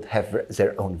they would have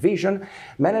their own vision.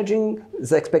 Managing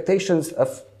the expectations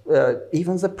of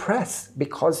even the press,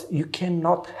 because you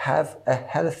cannot have a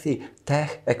healthy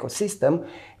tech ecosystem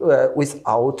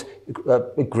without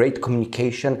great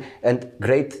communication and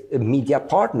great media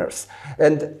partners.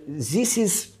 And this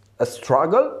is a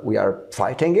struggle, we are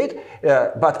fighting it,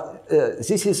 but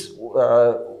this is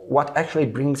what actually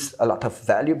brings a lot of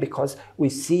value, because we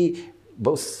see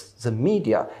both the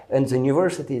media and the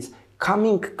universities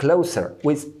coming closer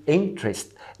with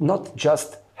interest, not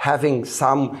just having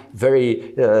some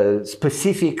very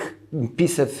specific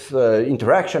piece of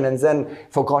interaction and then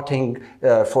forgetting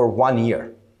for 1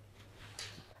 year.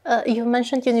 You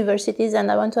mentioned universities,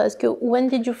 and I want to ask you, when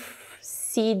did you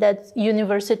see that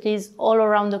universities all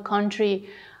around the country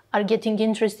are getting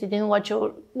interested in what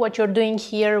you're doing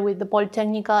here with the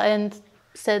Polytechnica, and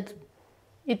said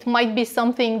it might be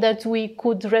something that we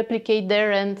could replicate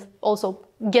there and also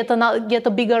get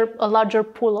a larger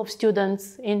pool of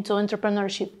students into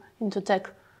entrepreneurship, into tech?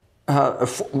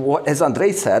 As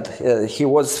Andrei said, he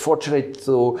was fortunate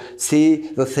to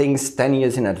see the things 10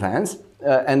 years in advance,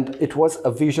 and it was a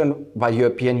vision by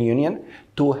European Union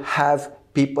to have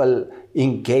people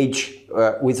engage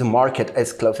with the market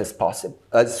as close as possible,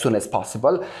 as soon as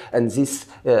possible. And this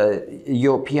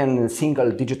European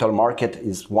single digital market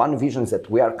is one vision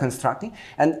that we are constructing.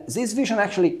 And this vision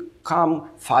actually came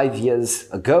 5 years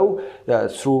ago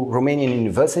through Romanian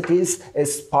universities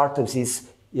as part of this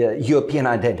European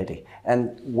identity.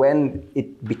 And when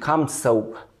it becomes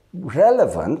so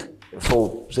relevant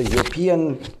for the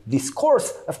European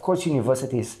discourse, of course,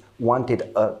 universities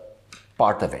wanted a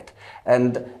part of it.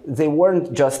 And they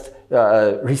weren't just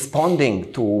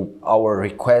responding to our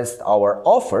requests, our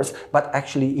offers, but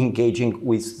actually engaging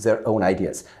with their own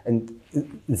ideas. And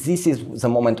this is the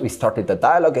moment we started the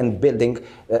dialogue and building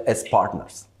as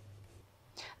partners.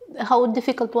 How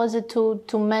difficult was it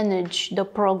to manage the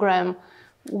program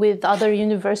with other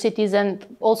universities and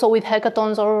also with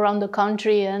hackathons all around the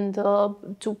country, and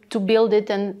to build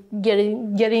it and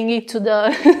getting it to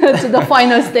the to the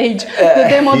final stage, the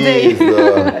demo day?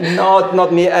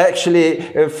 Not me, actually.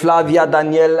 Flavia,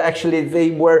 Daniel, actually they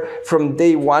were from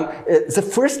day one. The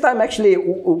first time actually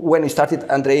when we started,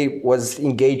 Andrei was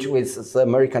engaged with the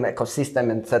American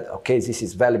ecosystem and said, okay, this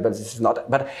is valuable, this is not.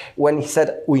 But when he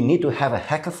said we need to have a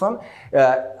hackathon,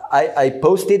 I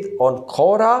posted on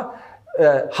Quora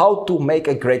how to make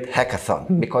a great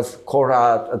hackathon, because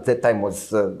Quora at that time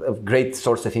was a great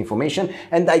source of information,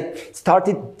 and I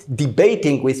started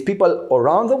debating with people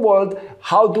around the world,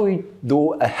 how do we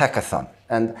do a hackathon?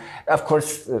 And of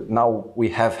course, now we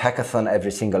have hackathon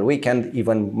every single weekend,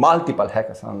 even multiple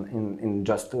hackathon in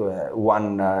just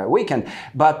one weekend.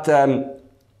 But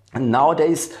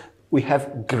nowadays, we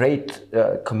have great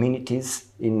communities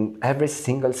in every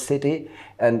single city.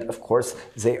 And of course,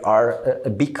 they are a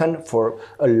beacon for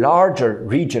a larger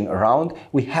region around.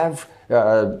 We have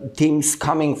teams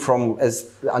coming from,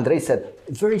 as Andrei said,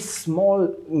 very small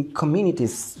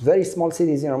communities, very small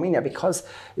cities in Romania, because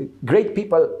great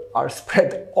people are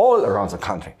spread all around the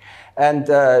country. And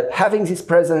having this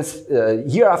presence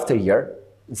year after year,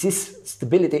 this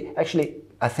stability actually,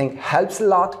 I think, helps a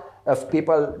lot of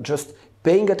people just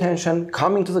paying attention,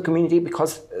 coming to the community,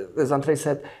 because, as Andrei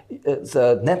said,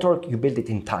 the network, you build it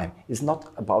in time. It's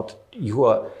not about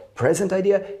your present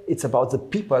idea, it's about the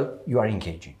people you are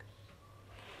engaging.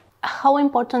 How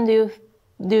important do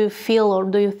you feel, or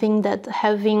do you think that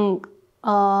having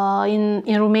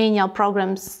in Romania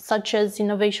programs such as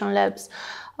Innovation Labs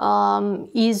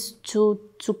is to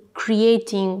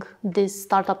creating this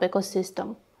startup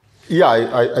ecosystem? Yeah,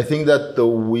 I think that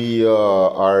we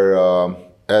are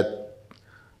at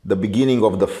the beginning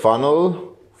of the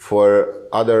funnel for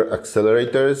other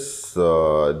accelerators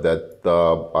that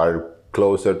are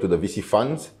closer to the VC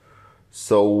funds.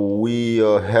 So we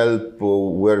help,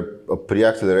 we're a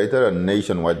pre-accelerator, a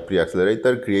nationwide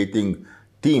pre-accelerator, creating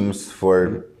teams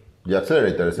for the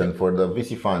accelerators and for the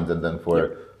VC funds, and then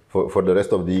for the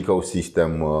rest of the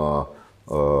ecosystem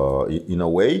in a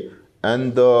way.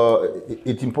 And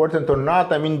it's important or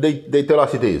not, I mean, they tell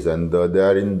us it is, and they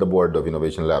are in the board of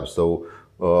Innovation Labs. So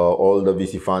all the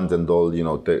VC funds and all,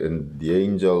 and the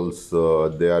angels,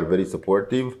 they are very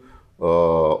supportive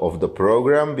of the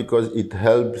program, because it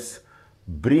helps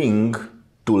bring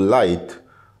to light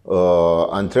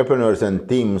entrepreneurs and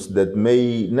teams that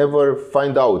may never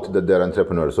find out that they're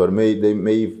entrepreneurs, or they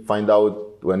may find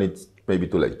out when it's maybe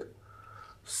too late.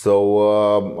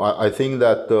 So I think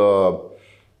that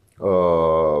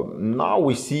now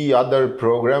we see other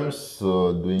programs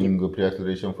doing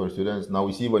pre-acceleration for students. Now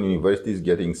we see even universities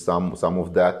getting some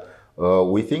of that.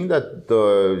 We think that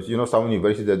some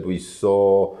universities that we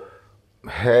saw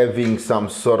having some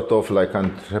sort of like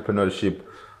entrepreneurship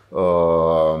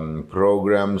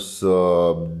programs,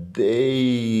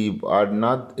 they are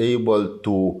not able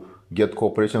to get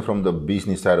cooperation from the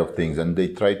business side of things, and they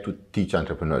try to teach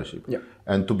entrepreneurship. Yeah.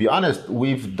 And to be honest,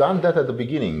 we've done that at the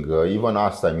beginning, even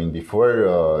us, I mean,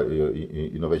 before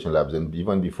Innovation Labs, and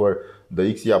even before the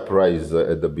ICSIA prize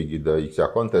at the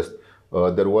ICSIA contest,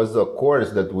 there was a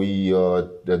course that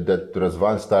that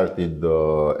Răzvan started,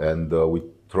 and we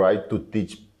tried to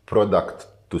teach product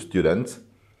to students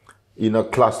in a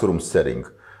classroom setting.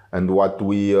 And what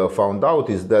we found out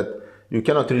is that you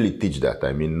cannot really teach that.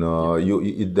 I mean,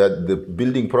 that the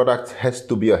building products has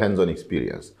to be a hands-on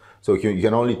experience. So you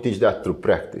can only teach that through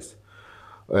practice.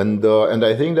 And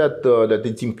I think that that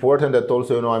it's important that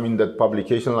also, I mean, that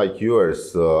publication like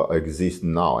yours exist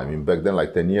now. I mean, back then,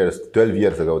 like 10 years, 12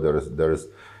 years ago, there's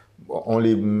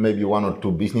only maybe 1 or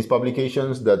 2 business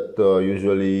publications that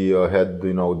usually had,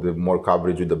 the more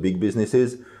coverage with the big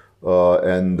businesses.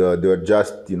 And they were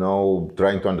just,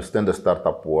 trying to understand the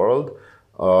startup world.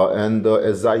 And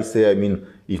as I say, I mean,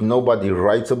 if nobody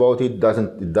writes about it, it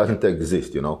doesn't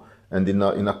exist, And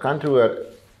in a country where,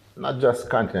 not just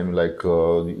country, I mean, like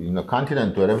in a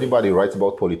continent where everybody writes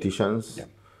about politicians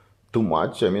too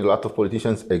much. I mean, a lot of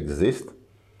politicians exist.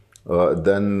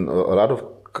 Then a lot of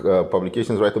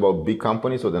publications write about big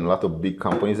companies, so then a lot of big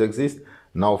companies exist.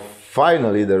 Now,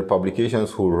 finally, there are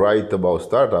publications who write about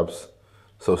startups,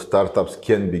 so startups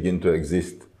can begin to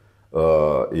exist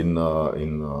in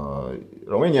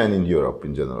Romania and in Europe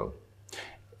in general.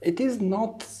 It is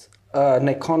not an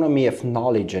economy of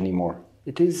knowledge anymore.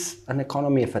 It is an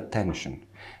economy of attention.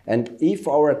 And if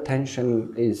our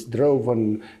attention is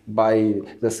driven by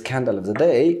the scandal of the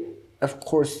day, of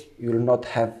course, you will not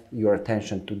have your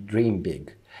attention to dream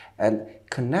big. And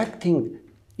connecting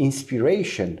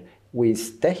inspiration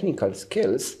with technical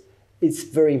skills is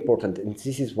very important. And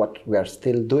this is what we are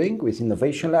still doing with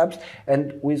Innovation Labs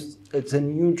and with the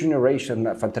new generation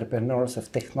of entrepreneurs,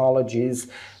 of technologies,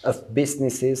 of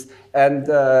businesses. And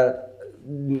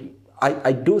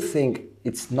I do think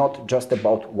it's not just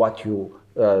about what you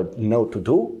know to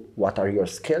do, what are your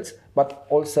skills, but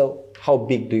also how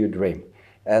big do you dream.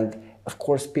 And of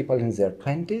course, people in their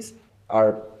 20s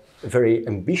are very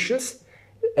ambitious,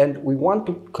 and we want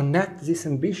to connect this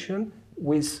ambition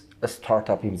with a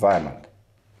startup environment.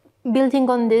 Building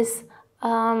on this,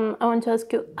 I want to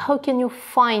ask you, how can you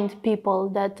find people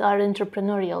that are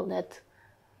entrepreneurial, that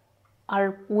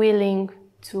are willing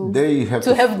to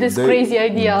have this crazy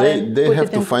idea. They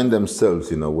have to find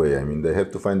themselves in a way. I mean, they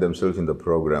have to find themselves in the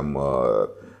program.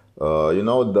 You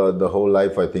know, the whole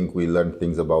life, I think we learn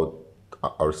things about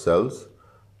ourselves,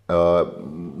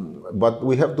 but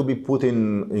we have to be put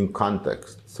in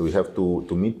context. So we have to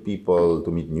meet people,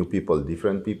 to meet new people,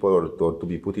 different people, or to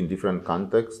be put in different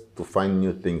contexts to find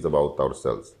new things about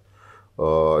ourselves.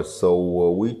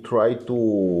 So we try to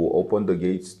open the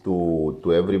gates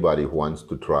to everybody who wants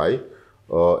to try.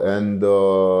 And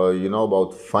you know,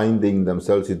 about finding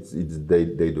themselves, they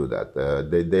do that.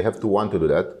 They have to want to do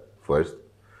that first.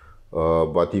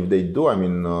 But if they do, I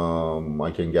mean,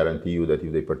 I can guarantee you that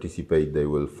if they participate, they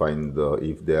will find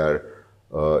if they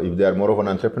are more of an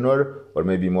entrepreneur, or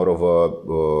maybe more of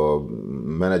a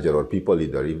manager or people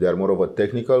leader, if they are more of a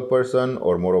technical person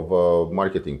or more of a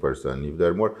marketing person, if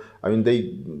they're more, I mean,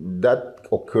 that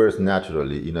occurs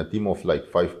naturally in a team of like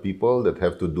 5 people that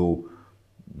have to do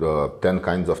the 10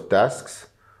 kinds of tasks.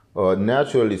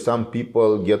 Naturally, some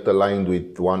people get aligned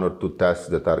with 1 or 2 tasks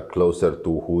that are closer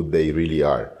to who they really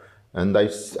are. And I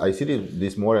see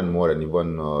this more and more, and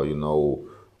even, you know,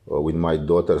 with my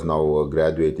daughters now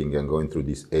graduating and going through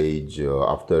this age,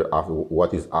 after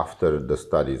what is after the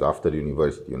studies, after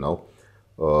university, you know,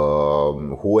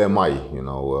 who am I, you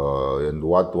know, and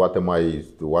what am I,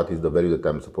 what is the value that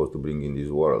I'm supposed to bring in this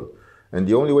world? And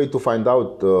the only way to find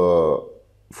out,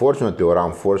 fortunately or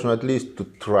unfortunately, is to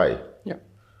try. Yeah.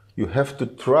 You have to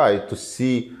try to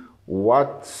see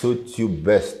what suits you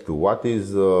best, what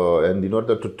is, and in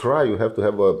order to try, you have to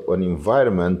have an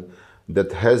environment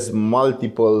that has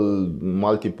multiple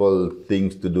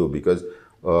things to do. Because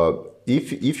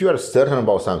if you are certain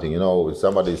about something, you know,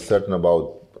 somebody is certain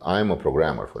about, I'm a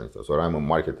programmer, for instance, or I'm a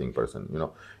marketing person, you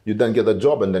know, you then get a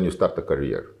job and then you start a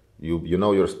career. You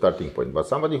know your starting point. But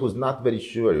somebody who's not very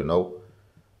sure, you know,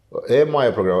 am I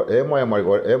a programmer, am I a marketer,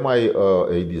 or am I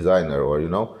a designer, or, you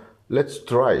know, let's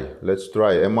try.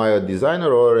 Am I a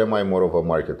designer, or am I more of a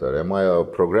marketer? Am I a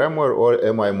programmer, or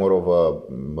am I more of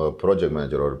a project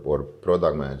manager or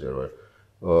product manager?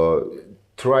 Or,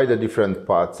 try the different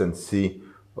paths and see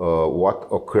what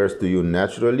occurs to you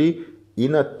naturally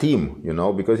in a team, you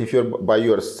know, because if you're by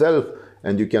yourself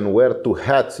and you can wear 2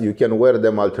 hats, you can wear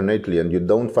them alternately and you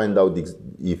don't find out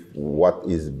if what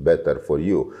is better for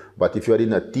you. But if you're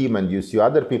in a team and you see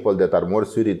other people that are more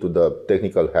suited to the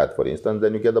technical hat, for instance,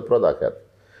 then you get the product hat.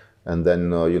 And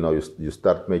then, you know, you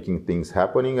start making things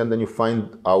happening, and then you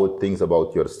find out things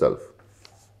about yourself.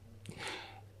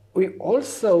 We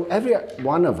also, every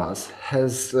one of us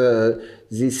has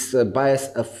this bias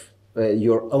of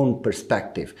your own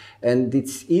perspective, and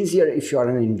it's easier if you are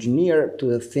an engineer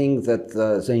to think that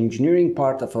the engineering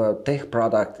part of a tech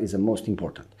product is the most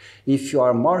important. If you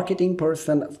are a marketing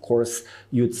person, of course,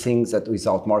 you'd think that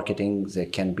without marketing there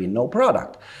can be no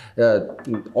product.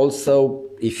 Also,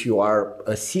 if you are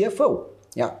a CFO,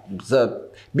 yeah, the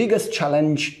biggest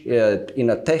challenge in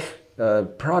a tech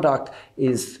product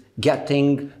is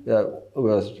getting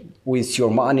with your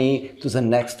money to the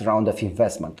next round of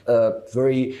investment. A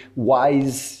very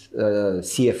wise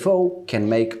CFO can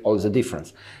make all the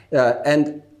difference.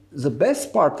 And the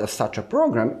best part of such a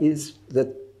program is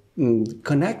that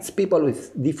connects people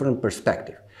with different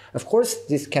perspectives. Of course,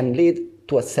 this can lead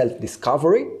to a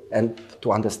self-discovery and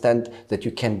to understand that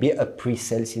you can be a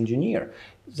pre-sales engineer,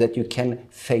 that you can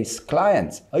face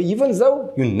clients, even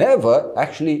though you never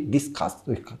actually discussed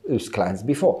with clients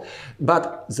before.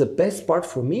 But the best part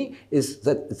for me is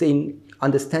that they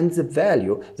understand the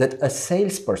value that a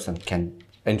salesperson can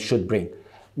and should bring.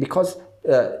 Because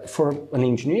for an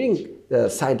engineering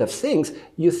side of things,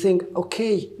 you think,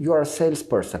 okay, you are a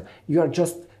salesperson, you are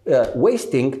just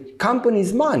wasting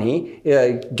companies' money,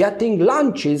 getting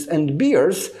lunches and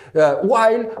beers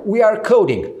while we are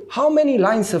coding. How many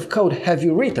lines of code have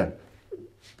you written?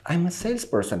 I'm a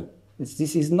salesperson.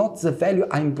 This is not the value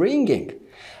I'm bringing.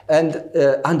 And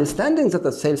understanding that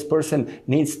a salesperson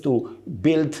needs to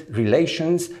build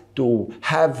relations, to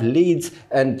have leads,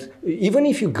 and even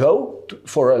if you go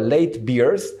for a late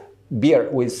beer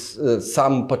with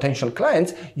some potential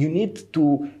clients, you need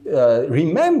to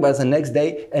remember the next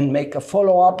day and make a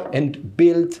follow-up and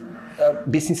build a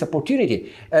business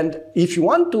opportunity. And if you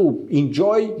want to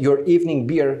enjoy your evening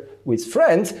beer with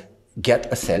friends,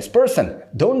 get a salesperson.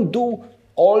 Don't do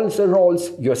all the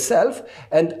roles yourself,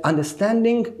 and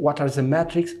understanding what are the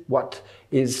metrics, what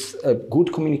is a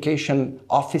good communication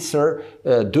officer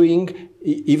doing,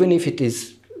 even if it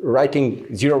is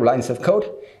writing 0 lines of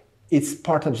code, it's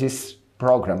part of this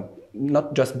program.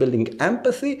 Not just building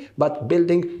empathy, but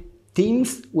building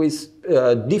teams with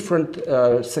different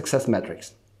success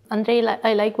metrics. Andrei,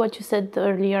 I like what you said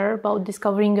earlier about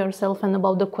discovering yourself and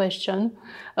about the question,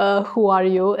 who are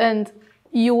you? And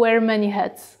you wear many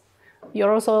hats.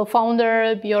 You're also a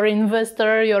founder, you're an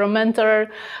investor, you're a mentor.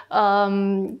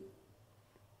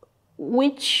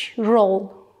 Which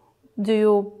role do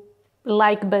you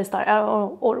like best,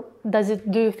 or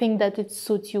do you think that it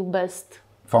suits you best?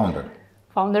 Founder.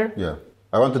 Founder? Yeah,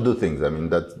 I want to do things. I mean,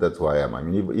 that's who I am. I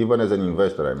mean, even as an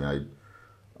investor, I mean,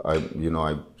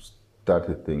 I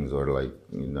started things, or like,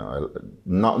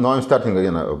 now I'm starting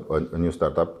again a new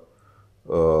startup.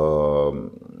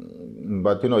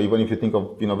 But even if you think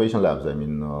of innovation labs, I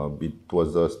mean, it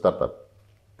was a startup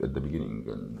at the beginning,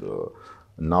 and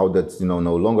now that's no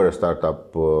longer a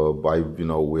startup.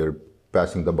 We're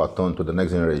passing the baton to the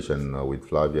next generation with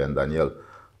Flavia and Daniel.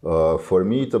 For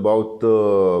me, it's about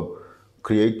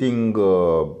creating.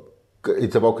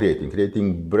 It's about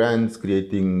creating brands,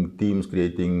 creating teams,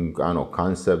 creating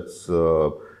concepts,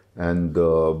 and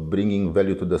bringing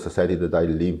value to the society that I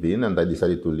live in. And I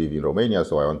decided to live in Romania,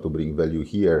 so I want to bring value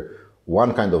here.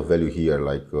 One kind of value here,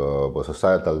 like a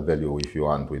societal value, if you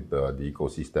want, with the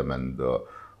ecosystem, and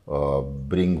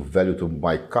bring value to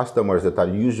my customers that are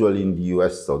usually in the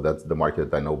US. So that's the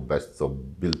market that I know best. So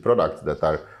build products that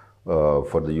are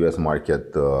for the US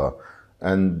market.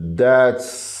 And that's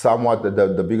somewhat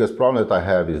the biggest problem that I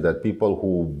have, is that people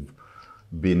who've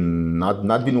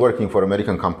not been working for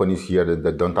American companies here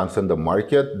that don't understand the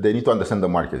market, they need to understand the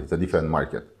market. It's a different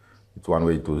market. It's one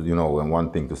way to, and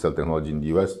one thing to sell technology in the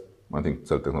US, one thing to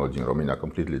sell technology in Romania,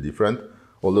 completely different.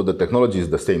 Although the technology is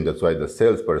the same, that's why the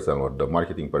salesperson or the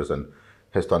marketing person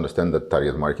has to understand the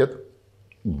target market.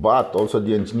 But also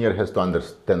the engineer has to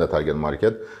understand the target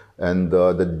market. And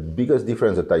the biggest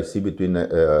difference that I see between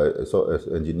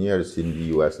engineers in the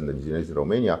US and engineers in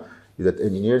Romania is that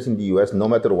engineers in the US, no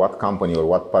matter what company or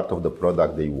what part of the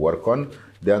product they work on,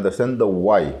 they understand the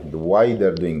why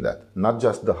they're doing that, not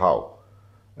just the how.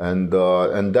 And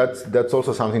that's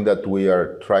also something that we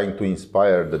are trying to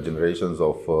inspire the generations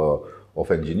of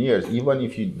engineers, even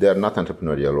if they're not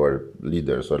entrepreneurial or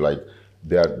leaders, or like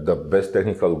they are the best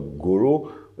technical guru.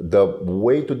 The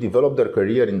way to develop their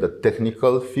career in the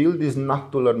technical field is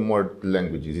not to learn more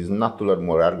languages, is not to learn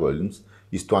more algorithms,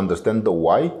 is to understand the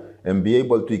why and be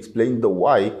able to explain the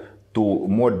why to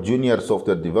more junior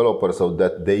software developers, so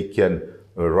that they can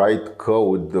write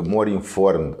code more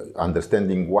informed,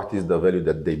 understanding what is the value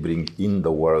that they bring in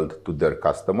the world to their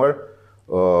customer,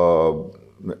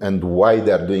 and why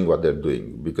they're doing what they're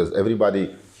doing. Because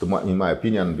everybody, in my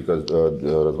opinion, because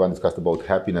Răzvan discussed about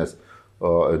happiness,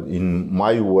 in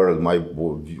my world, my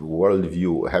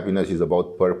worldview, happiness is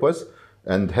about purpose,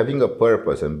 and having a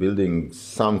purpose and building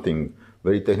something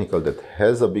very technical that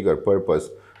has a bigger purpose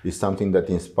is something that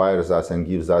inspires us and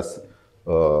gives us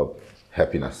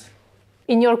happiness.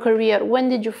 In your career, when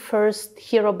did you first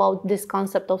hear about this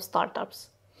concept of startups?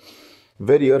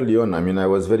 Very early on. I mean, I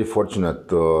was very fortunate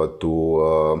to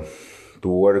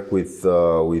work with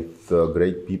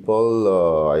great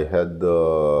people. I had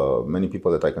many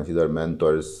people that I consider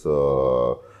mentors. I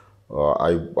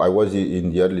was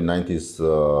in the early 90s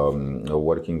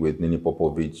working with Nini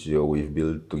Popovici. We've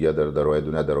built together the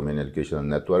ROEDUNET, the Romanian Educational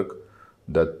Network,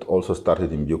 that also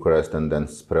started in Bucharest and then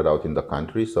spread out in the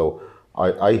country. So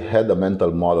I had a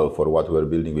mental model for what we're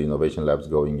building with innovation labs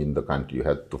going in the country. You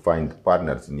had to find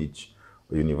partners in each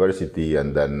university,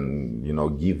 and then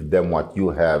give them what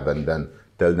you have, and then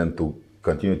tell them to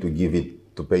continue to give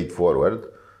it, to pay it forward.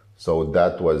 So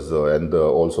that was, and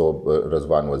also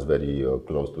Răzvan was very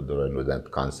close to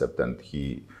that concept, and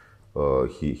he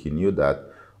knew that.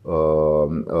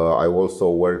 I also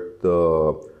worked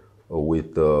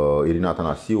with Irina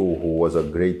Tanasiu, who was a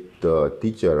great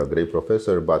teacher, a great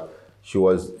professor, but she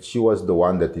was the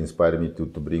one that inspired me to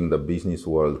bring the business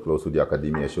world close to the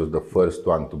academia. She was the first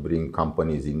one to bring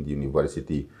companies in the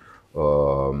university.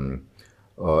 And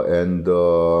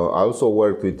I also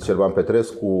worked with Șerban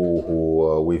Petrescu,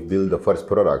 who we've built the first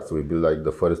products. We built like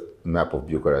the first map of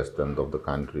Bucharest and of the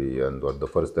country, and the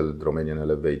first Romanian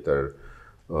elevator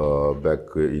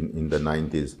back in the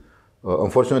 90s.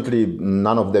 Unfortunately,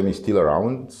 none of them is still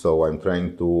around, so I'm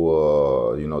trying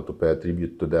to to pay a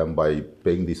tribute to them by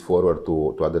paying this forward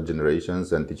to other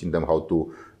generations and teaching them how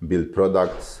to build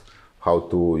products, how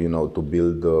to to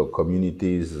build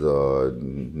communities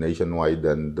nationwide,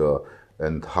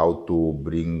 and how to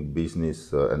bring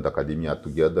business and academia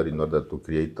together in order to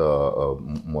create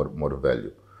more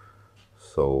value.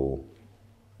 So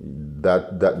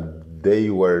that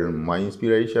they were my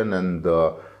inspiration, and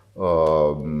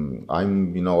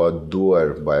I'm a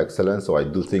doer by excellence. So I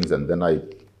do things and then I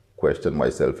question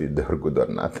myself if they're good or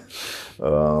not.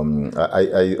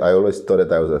 I always thought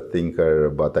that I was a thinker,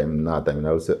 but I'm not. I mean,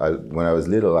 when I was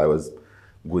little, I was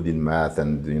good in math,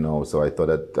 and so I thought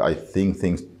that I think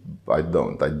things. I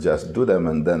don't. I just do them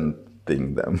and then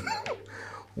think them,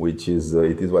 which is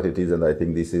it is what it is, and I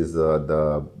think this is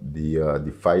the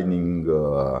defining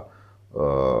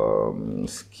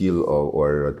skill or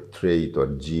a trait or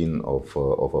gene of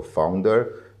a founder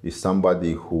is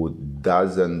somebody who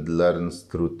doesn't learn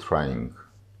through trying.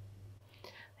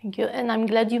 Thank you, and I'm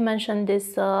glad you mentioned this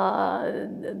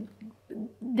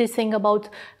this thing about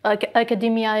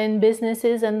academia and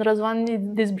businesses. And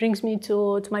Răzvan, this brings me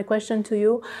to my question to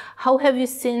you. How have you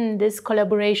seen this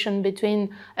collaboration between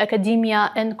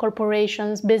academia and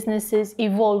corporations, businesses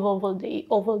evolve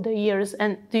over the years?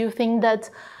 And do you think that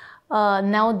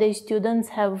nowadays students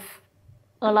have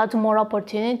a lot more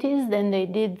opportunities than they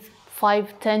did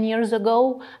 5-10 years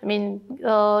ago? I mean,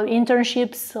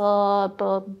 internships,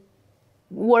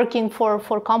 working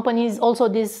for companies, also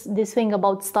this thing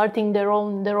about starting their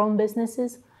own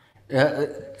businesses?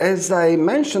 As I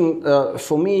mentioned,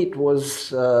 for me it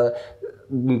was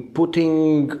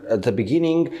putting at the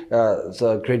beginning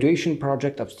the graduation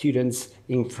project of students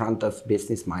in front of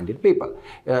business-minded people.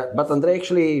 But Andrei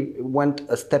actually went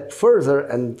a step further,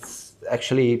 and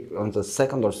actually on the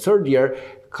second or third year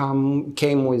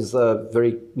came with a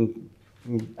very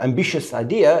ambitious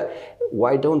idea.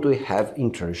 Why don't we have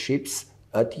internships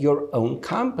at your own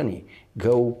company?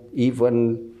 Go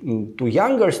even to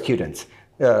younger students.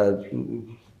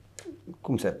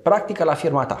 Practica la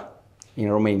firma ta in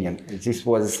Romanian. This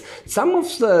was some of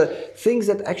the things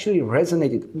that actually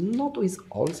resonated not with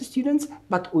all the students,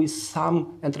 but with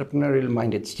some entrepreneurial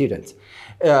minded students.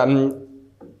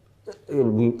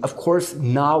 Of course,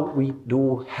 now we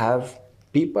do have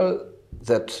people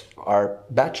that are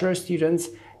bachelor students,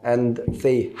 and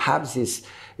they have this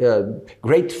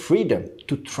great freedom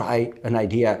to try an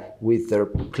idea with their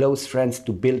close friends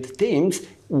to build teams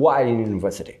while in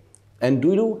university. And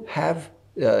do you have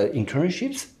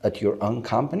internships at your own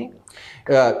company?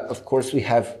 Of course, we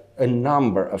have a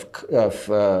number of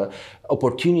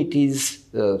opportunities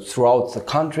throughout the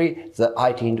country. The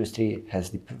IT industry has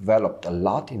developed a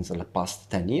lot in the past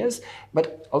 10 years,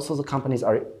 but also the companies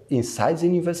are inside the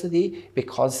university,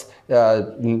 because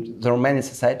the Romanian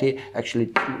society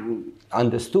actually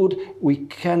understood we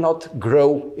cannot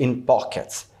grow in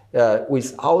pockets.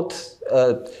 Without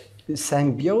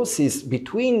symbiosis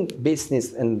between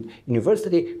business and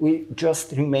university, we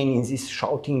just remain in these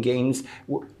shouting games,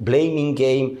 blaming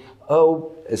game.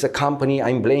 Oh, as a company,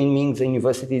 I'm blaming the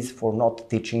universities for not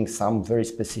teaching some very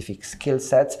specific skill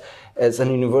sets. As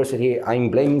an university, I'm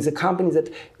blaming the companies that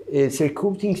is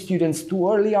recruiting students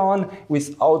too early on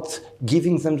without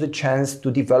giving them the chance to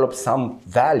develop some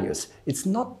values. It's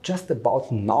not just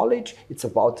about knowledge, it's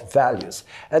about values.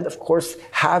 And of course,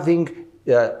 having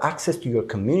access to your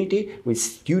community with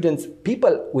students,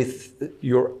 people with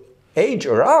your age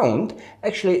around,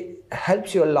 actually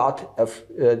helps you a lot of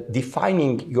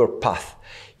defining your path.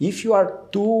 If you are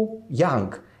too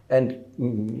young and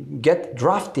get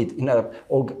drafted in a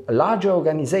larger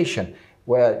organization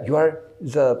where you are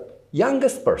the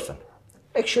youngest person,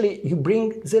 actually you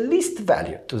bring the least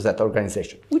value to that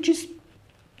organization, which is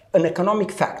an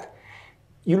economic fact.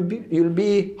 You'll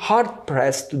be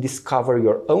hard-pressed to discover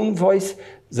your own voice,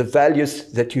 the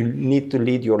values that you need to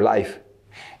lead your life.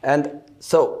 And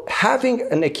so having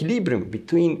an equilibrium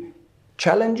between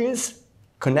challenges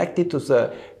connected to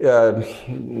the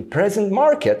present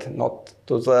market, not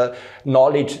to the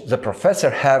knowledge the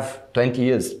professor have 20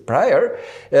 years prior,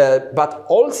 but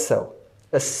also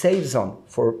a safe zone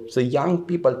for the young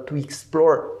people to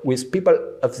explore with people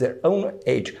of their own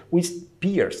age, with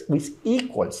peers, with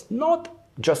equals, not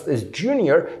just as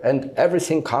junior and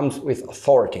everything comes with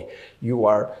authority. You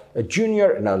are a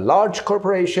junior in a large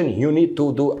corporation, you need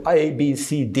to do A, B,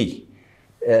 C, D.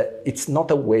 It's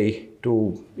not a way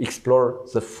to explore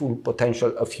the full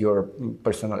potential of your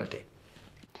personality.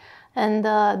 And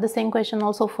the same question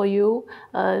also for you,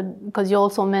 because you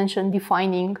also mentioned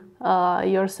defining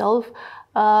yourself.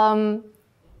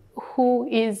 Who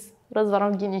is Răzvan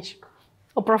Rughiniș?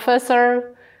 A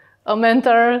professor, a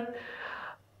mentor,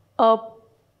 a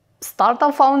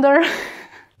startup founder?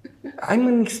 I'm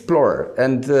an explorer,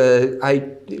 and I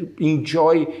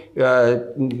enjoy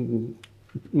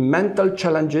mental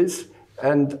challenges,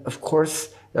 and of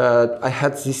course I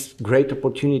had this great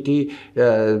opportunity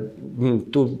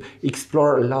to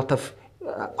explore a lot of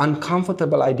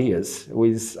uncomfortable ideas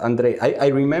with Andrei. I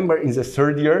remember in the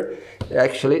third year,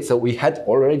 actually, so we had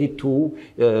already two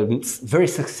very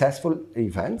successful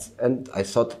events, and I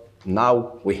thought,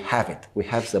 Now we have it. We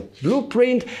have the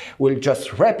blueprint. We'll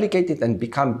just replicate it and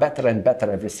become better and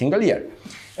better every single year.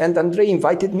 And Andrei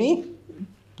invited me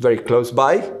very close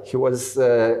by. He was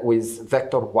with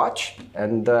Vector Watch,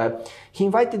 and he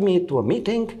invited me to a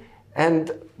meeting,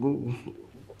 and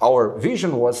our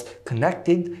vision was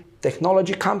connected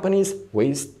technology companies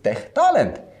with tech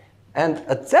talent. And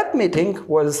at that meeting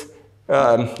was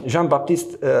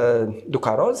Jean-Baptiste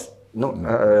Ducaroz,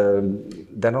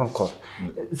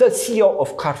 the CEO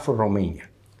of Carrefour Romania.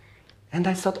 And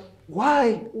I thought,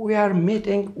 why we are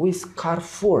meeting with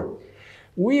Carrefour?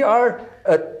 We are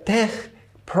a tech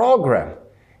program.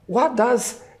 What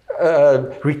does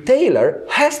a retailer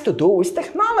has to do with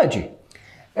technology?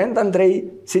 And Andrei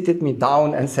seated me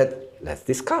down and said, let's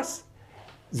discuss.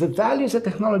 The values that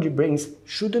technology brings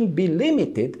shouldn't be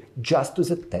limited just to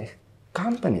the tech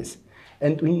companies.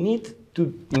 And we need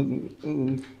to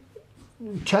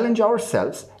challenge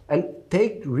ourselves and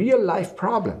take real life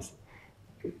problems.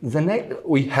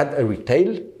 We had a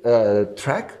retail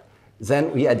track,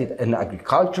 then we added an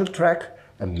agricultural track,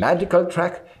 a medical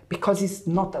track, because it's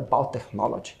not about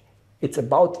technology. It's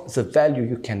about the value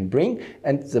you can bring,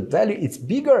 and the value is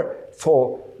bigger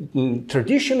for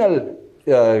traditional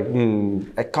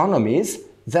economies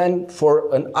than for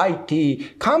an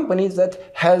IT company that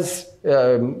has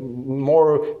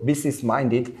more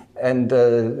business-minded and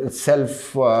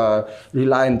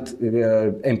self-reliant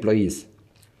employees.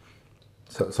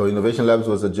 So Innovation Labs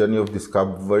was a journey of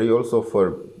discovery also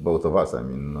for both of us. I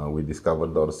mean, we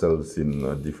discovered ourselves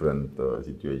in different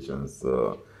situations.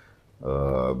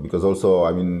 Because also,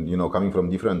 I mean, coming from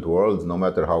different worlds, no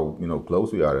matter how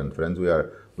close we are and friends we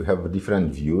are, we have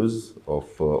different views of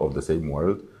the same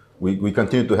world. We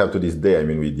continue to have to this day. I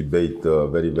mean, we debate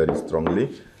very, very strongly,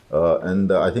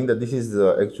 and I think that this is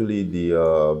actually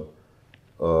the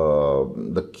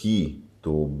key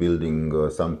to building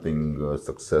something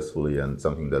successfully, and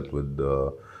something that would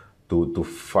to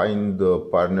find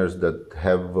partners that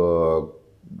have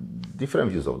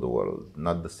different views of the world,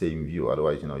 not the same view.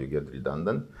 Otherwise, you get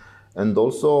redundant. And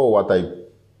also, what I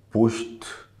pushed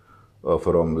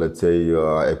from, let's say,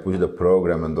 I pushed the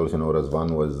program, and also,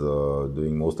 Răzvan was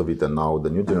doing most of it, and now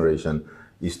the new generation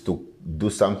is to do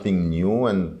something new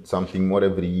and something more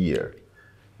every year,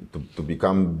 to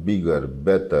become bigger,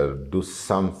 better, do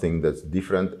something that's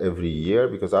different every year.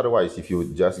 Because otherwise, if you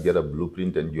just get a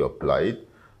blueprint and you apply it,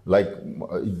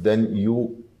 then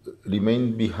you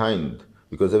remain behind,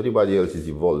 because everybody else is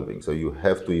evolving. So you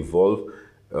have to evolve,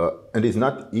 and it's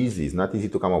not easy. It's not easy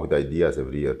to come up with ideas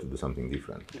every year to do something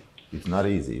different. It's not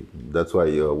easy. That's why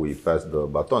we passed the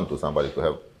baton to somebody to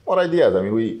have more ideas. I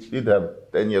mean, we did have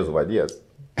 10 years of ideas.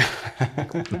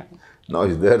 Now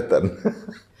it's their turn.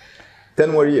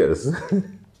 10 more years.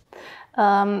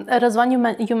 Răzvan,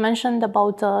 you mentioned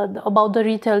about the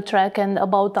retail track and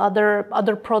about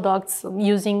other products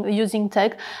using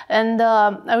tech, and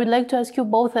I would like to ask you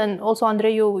both, and also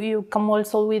Andrei, you come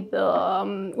also with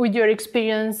your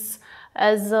experience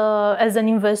as an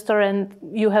investor, and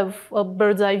you have a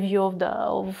bird's eye view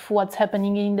of what's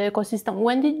happening in the ecosystem.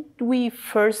 When did we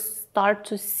first start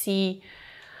to see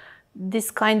this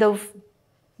kind of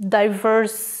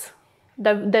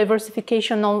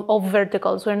diversification of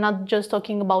verticals? We're not just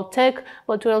talking about tech,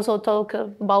 but we also talk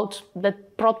about the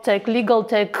prop tech, legal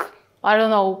tech, I don't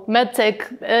know, med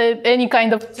tech, any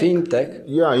kind of fintech.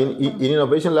 Yeah, in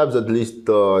Innovation Labs, at least,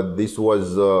 this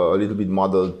was a little bit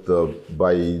modeled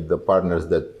by the partners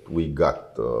that we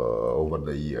got over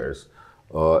the years,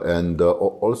 and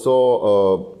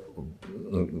also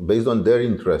based on their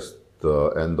interest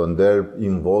and on their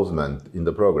involvement in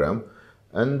the program.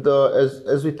 And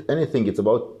as with anything, it's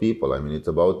about people. I mean, it's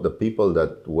about the people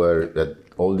that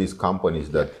all these companies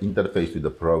that interface with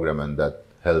the program and that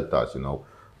helped us,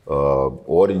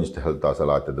 Orange helped us a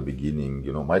lot at the beginning.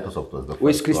 Microsoft was the first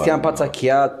with Cristian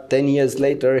Pațachia, 10 years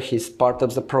later, he's part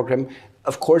of the program.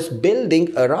 Of course,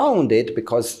 building around it,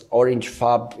 because Orange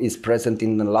Fab is present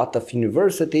in a lot of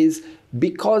universities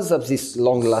because of this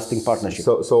long-lasting partnership.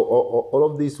 So all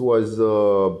of this was,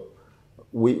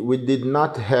 we did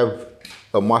not have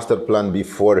a master plan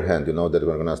beforehand, that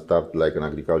we're going to start like an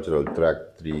agricultural track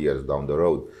 3 years down the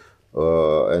road.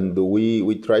 And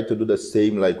we try to do the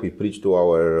same, like we preach to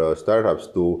our startups,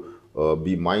 to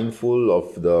be mindful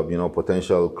of the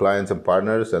potential clients and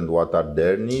partners, and what are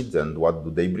their needs and what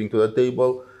do they bring to the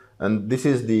table. And this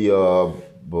is the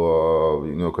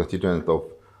constituent of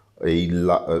a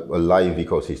live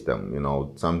ecosystem,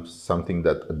 something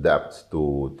that adapts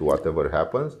to whatever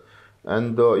happens.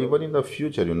 And even in the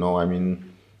future, I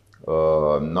mean,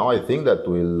 Now I think that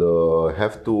we'll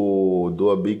have to do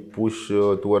a big push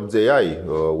towards AI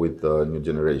with the new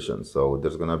generation. So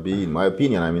there's going to be, in my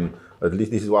opinion, I mean, at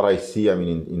least this is what I see, I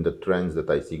mean, in the trends that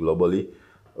I see globally.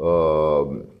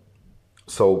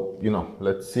 So, you know,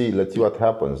 let's see what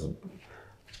happens.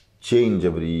 Change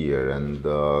every year and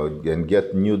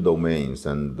get new domains,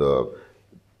 and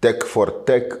tech for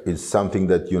tech is something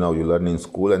that, you know, you learn in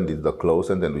school and it's the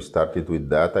closest, and we started with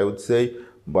that, I would say.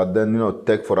 But then, you know,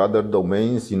 tech for other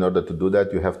domains, in order to do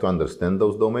that, you have to understand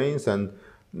those domains. And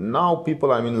now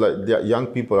people, I mean, like the young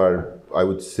people are, I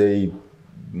would say,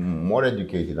 more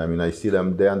educated. I mean, I see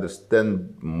them, they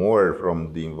understand more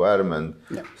from the environment.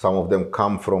 Yeah. Some of them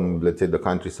come from, let's say, the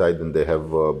countryside, and they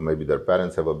have, maybe their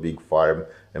parents have a big farm,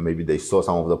 and maybe they saw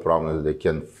some of the problems they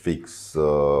can fix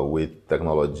with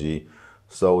technology.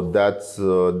 So that's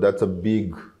a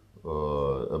big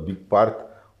part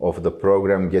of the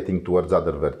program, getting towards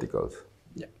other verticals.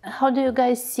 Yeah. How do you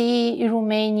guys see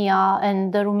Romania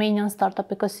and the Romanian startup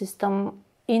ecosystem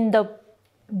in the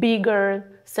bigger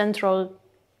Central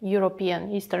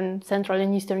and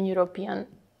Eastern European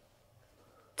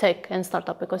tech and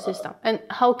startup ecosystem? And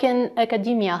how can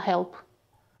academia help?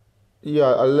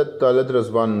 Yeah, I'll let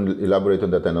Răzvan elaborate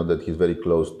on that. I know that he's very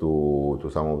close to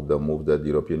some of the moves that the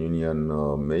European Union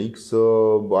makes.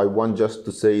 I want just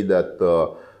to say that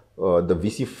the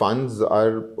VC funds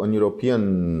are an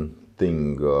European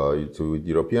thing. It's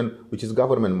European, which is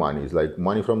government money. It's like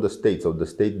money from the state. So the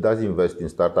state does invest in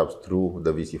startups through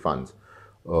the VC funds.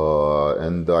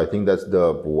 And I think that's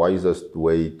the wisest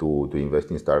way to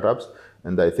invest in startups.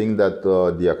 And I think that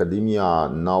the academia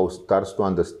now starts to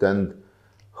understand,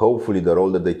 hopefully, the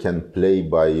role that they can play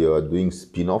by doing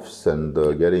spin-offs and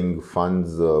getting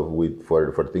funds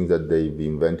for things that they've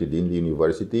invented in the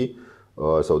university.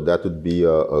 So that would be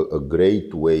a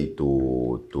great way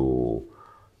to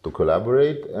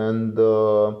collaborate. And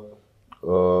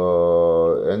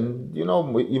you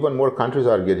know, even more countries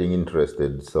are getting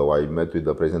interested. So I met with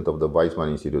the president of the Weizmann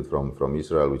Institute from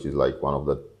Israel, which is like one of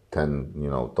the 10, you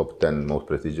know, top 10 most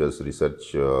prestigious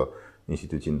research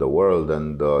institutes in the world,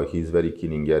 and he's very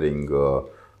keen in getting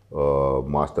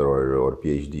master or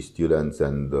PhD students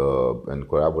and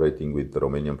collaborating with the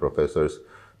Romanian professors.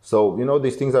 So, you know,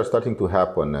 these things are starting to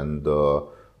happen, and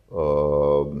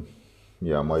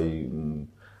yeah,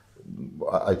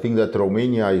 I think that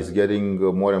Romania is getting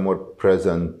more and more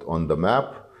present on the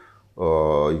map.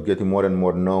 It's getting more and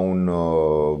more known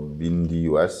in the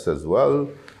US as well,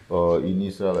 in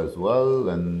Israel as well,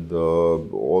 and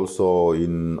also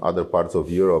in other parts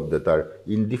of Europe that are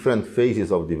in different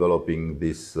phases of developing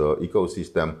this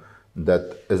ecosystem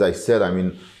that, as I said, I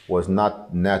mean, was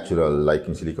not natural like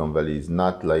in Silicon Valley. It's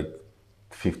not like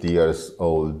 50 years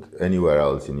old anywhere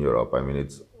else in Europe. I mean,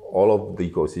 it's all of the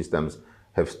ecosystems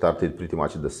have started pretty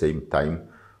much at the same time.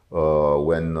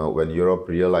 When Europe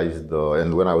realized,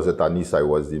 and when I was at ANIS, I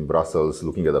was in Brussels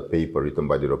looking at a paper written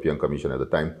by the European Commission at the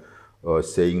time,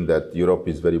 saying that Europe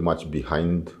is very much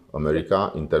behind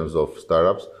America in terms of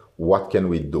startups. What can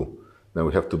we do? Then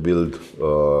we have to build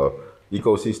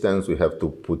ecosystems, we have to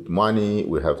put money,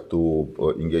 we have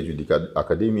to engage with the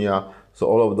academia. So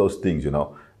all of those things, you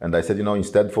know. And I said, you know,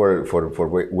 instead for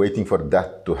waiting for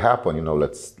that to happen, you know,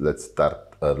 let's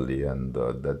start early, and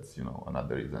that's, you know,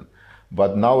 another reason.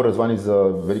 But now Răzvan is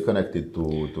very connected to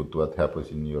what happens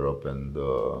in Europe, and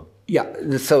yeah,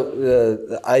 so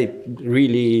I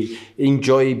really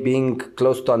enjoy being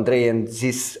close to Andrei and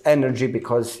this energy,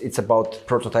 because it's about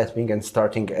prototyping and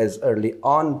starting as early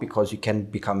on, because you can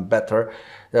become better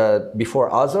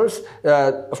before others.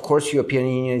 Of course, European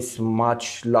Union is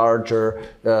much larger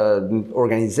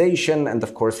organization, and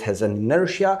of course has an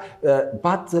inertia,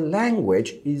 but the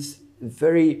language is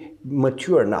very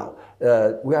mature now.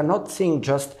 We are not seeing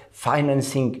just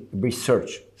financing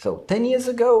research. So 10 years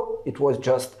ago, it was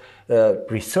just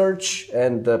research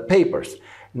and papers.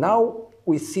 Now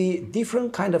we see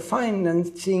different kind of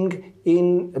financing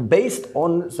based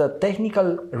on the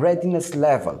technical readiness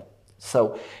level.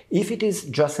 So if it is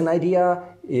just an idea,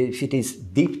 if it is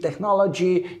deep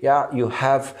technology, yeah, you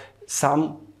have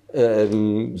some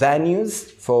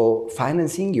venues for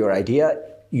financing your idea,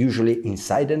 usually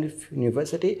inside a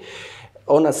university.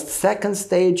 On a second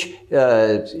stage,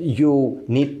 you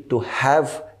need to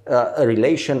have a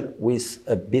relation with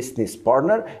a business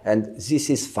partner, and this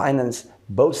is financed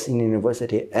both in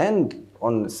university and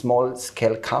on small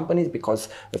scale companies, because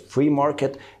a free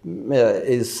market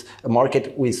is a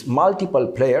market with multiple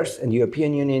players, and the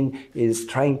European Union is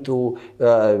trying to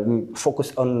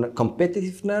focus on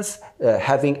competitiveness,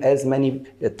 having as many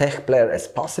tech players as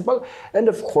possible, and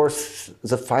of course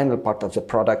the final part of the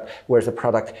product, where the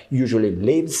product usually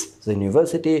lives, the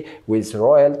university, with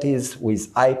royalties, with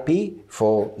IP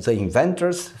for the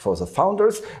inventors, for the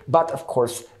founders, but of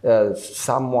course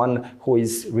someone who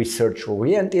is research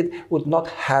oriented would not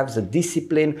have the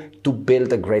discipline to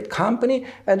build a great company.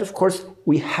 And of course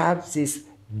we have these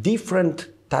different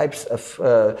types of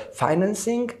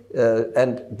financing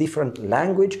and different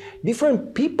language,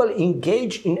 different people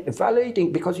engage in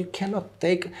evaluating, because you cannot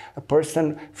take a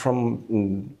person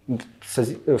from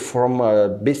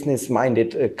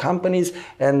business-minded companies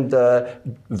and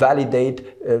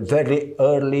validate very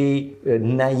early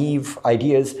naive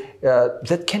ideas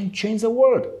that can change the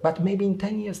world, but maybe in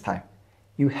 10 years' time.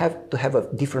 You have to have a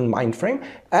different mind frame,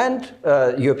 and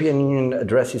European Union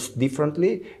addresses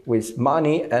differently with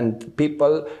money and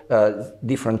people,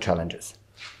 different challenges.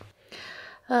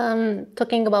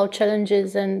 Talking about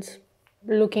challenges and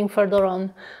looking further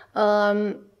on,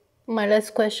 my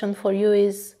last question for you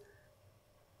is,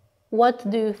 what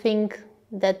do you think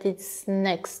that is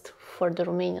next for the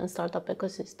Romanian startup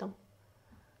ecosystem?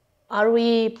 Are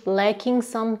we lacking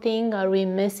something? Are we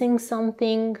missing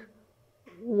something?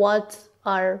 What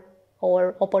are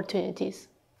our opportunities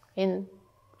in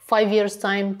 5 years'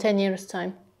 time, 10 years'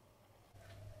 time?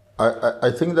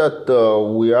 I think that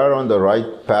we are on the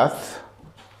right path.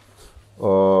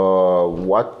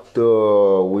 What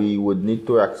we would need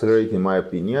to accelerate, in my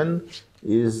opinion,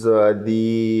 is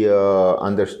the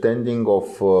understanding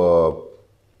of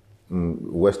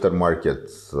Western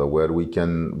markets, where we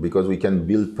can, because we can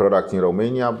build products in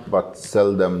Romania but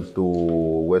sell them to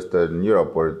Western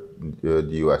Europe or the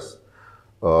US.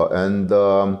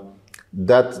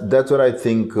 That's what I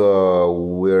think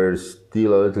we're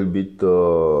still a little bit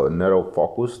narrow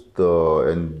focused,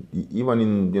 and even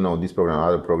in this program,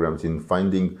 other programs, in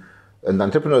finding, and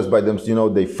entrepreneurs by them,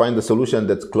 they find the solution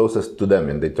that's closest to them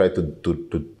and they try to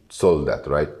solve that,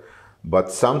 right? But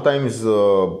sometimes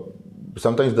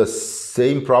the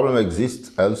same problem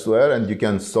exists elsewhere, and you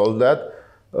can solve that,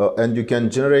 and you can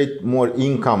generate more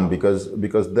income, because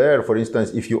there, for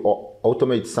instance, if you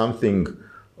automate something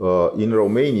in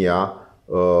Romania,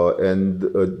 and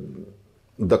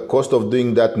the cost of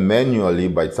doing that manually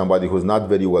by somebody who's not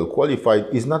very well qualified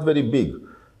is not very big.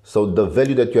 So the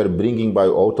value that you are bringing by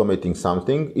automating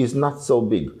something is not so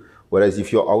big. Whereas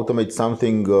if you automate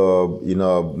something in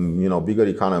a bigger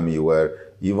economy,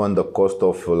 where even the cost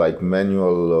of like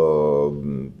manual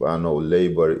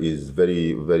labor is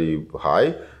very, very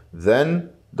high, then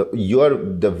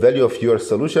the value of your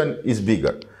solution is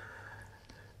bigger.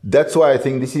 That's why I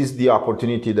think this is the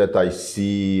opportunity that I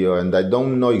see, and I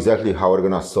don't know exactly how we're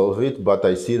going to solve it, but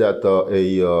I see that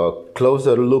a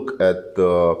closer look at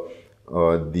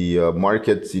the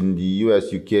markets in the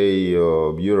US, UK,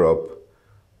 Europe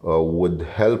would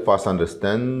help us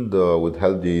understand, would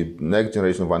help the next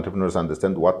generation of entrepreneurs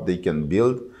understand what they can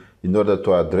build in order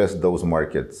to address those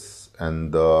markets.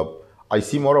 And I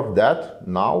see more of that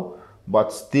now,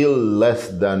 but still less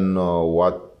than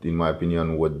what, in my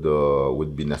opinion,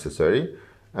 would be necessary.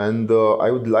 And I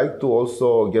would like to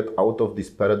also get out of this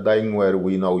paradigm where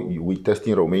we test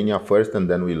in Romania first and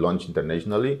then we launch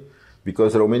internationally,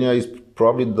 because Romania is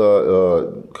probably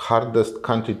the hardest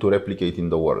country to replicate in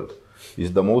the world.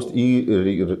 It's the most,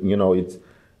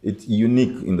 it's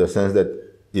unique in the sense that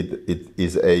it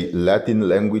is a Latin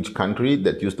language country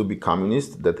that used to be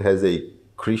communist, that has a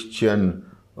Christian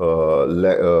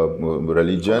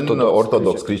religion,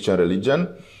 Orthodox Christian religion,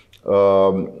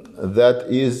 that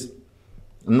is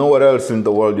nowhere else in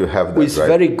the world you have that. With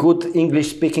very good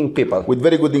English-speaking people. With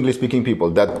very good English-speaking people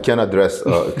that can address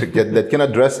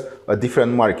a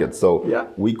different market. So yeah,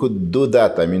 we could do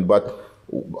that. I mean, but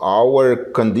our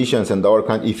conditions and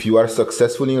if you are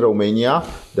successful in Romania,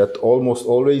 that almost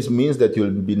always means that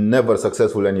you'll be never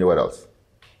successful anywhere else.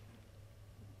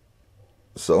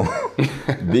 So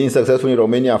being successful in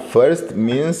Romania first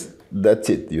means that's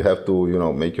it. You have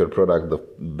to, make your product the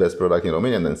best product in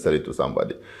Romania and then sell it to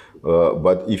somebody.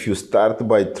 But if you start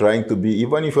by trying to be,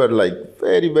 even if you're like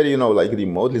very, very, like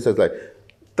remotely, so it's like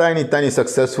tiny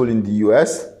successful in the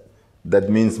US,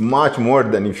 that means much more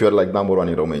than if you're like #1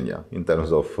 in Romania in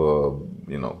terms of,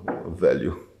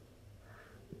 value.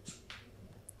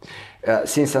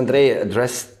 Since Andrei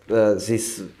addressed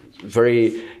this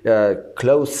very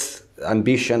close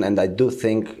ambition, and I do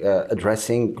think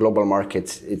addressing global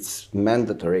markets, it's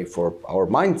mandatory for our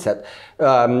mindset.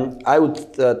 I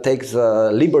would take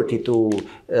the liberty to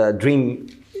dream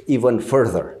even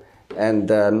further.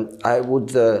 And I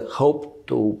would hope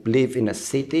to live in a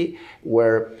city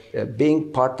where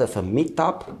being part of a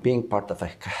meetup, being part of a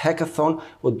hackathon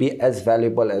would be as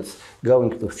valuable as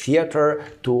going to theater,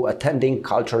 to attending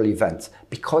cultural events,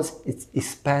 because it's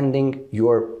expanding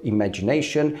your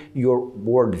imagination, your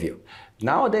worldview.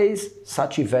 Nowadays,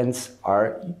 such events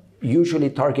are usually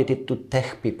targeted to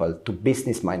tech people, to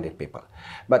business-minded people.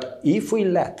 But if we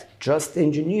let just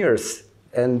engineers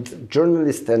and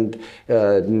journalists and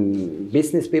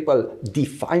business people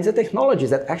define the technologies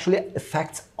that actually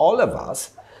affects all of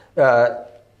us,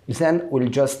 then we'll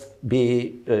just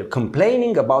be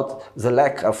complaining about the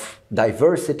lack of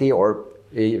diversity or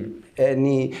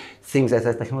any things that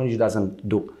the technology doesn't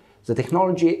do. The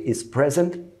technology is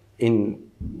present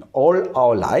in all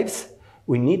our lives.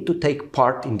 We need to take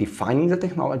part in defining the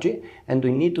technology, and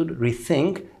we need to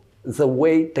rethink the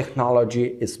way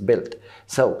technology is built.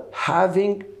 So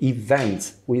having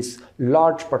events with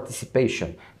large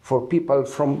participation for people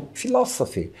from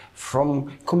philosophy,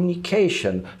 from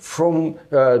communication, from,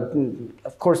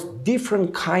 of course,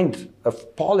 different kind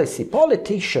of policy,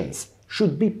 politicians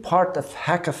should be part of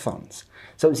hackathons.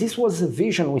 So this was the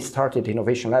vision we started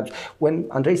Innovation Labs. When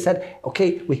Andrei said,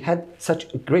 okay, we had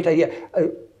such a great idea,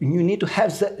 you need to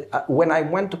have the, when I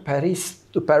went to Paris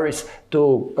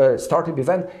to start an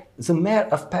event, the mayor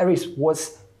of Paris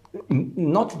was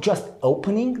not just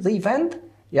opening the event,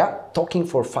 talking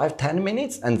for 5-10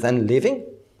 minutes and then leaving,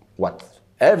 what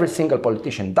every single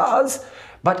politician does,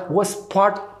 but was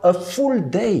part of a full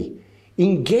day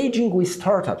engaging with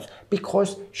startups,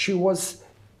 because she was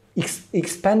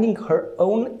expanding her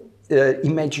own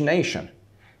imagination.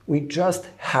 We just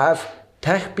have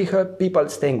tech people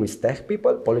staying with tech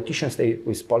people, politicians stay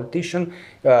with politicians,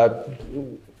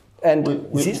 and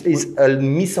this is a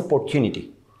missed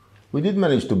opportunity. We did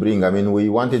manage to bring, I mean, we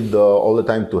wanted all the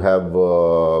time to have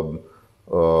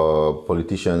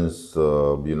politicians,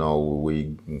 you know,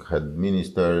 we had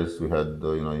ministers, we had,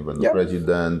 you know, even the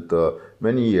president,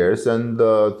 many years, and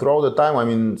throughout the time, I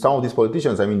mean, some of these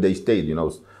politicians, I mean, they stayed, you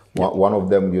know, one of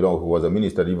them, you know, who was a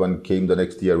minister, even came the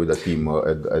next year with a team.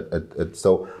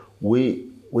 So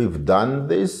we've done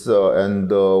this,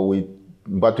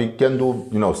 but we can do,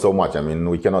 you know, so much. I mean,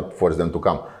 we cannot force them to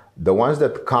come. The ones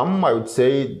that come, I would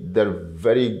say, they're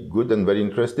very good and very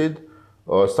interested.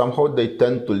 Somehow they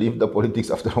tend to leave the politics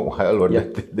after a while, or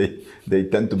they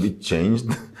tend to be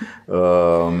changed.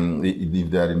 If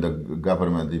they're in the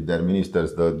government, if they're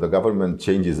ministers, the government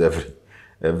changes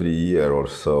every year or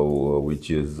so,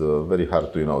 which is very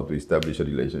hard to, you know, to establish a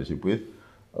relationship with.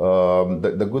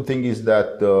 The good thing is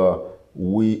that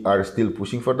we are still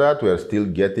pushing for that. We are still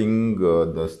getting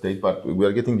the state part. We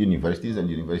are getting the universities, and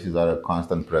universities are a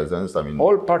constant presence. I mean,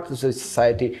 all parts of the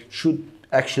society should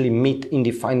actually meet in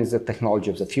defining the technology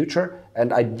of the future,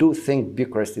 and I do think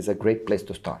Bucharest is a great place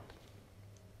to start.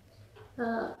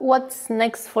 What's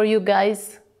next for you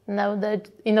guys now that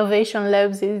Innovation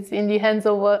Labs is in the hands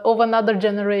of another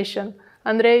generation?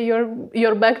 Andrei,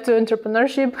 you're back to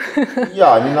entrepreneurship.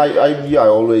 Yeah, I mean, I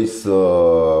always.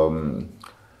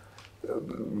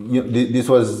 This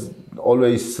was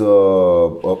always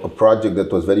a project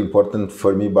that was very important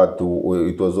for me, but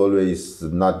it was always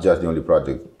not just the only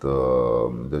project.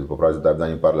 There's a project I've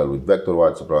done in parallel with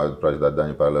VectorWatch, a project I've done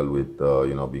in parallel with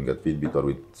you know, being at Fitbit or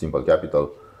with Simple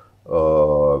Capital.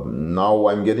 Now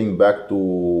I'm getting back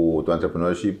to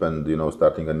entrepreneurship and, you know,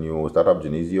 starting a new startup,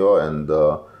 Genezio, and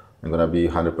I'm gonna be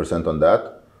 100% on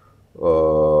that.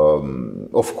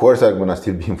 Of course, I'm gonna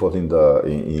still be involved in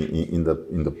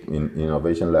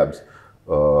Innovation Labs.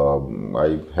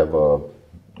 I have a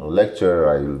lecture.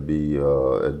 I will be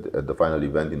at the final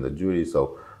event in the jury,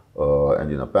 so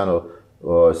and in a panel.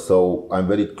 So I'm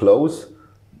very close.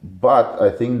 But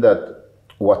I think that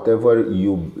whatever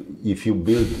if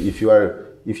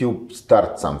you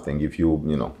start something, you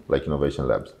know, like Innovation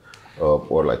Labs,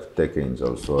 or like Tech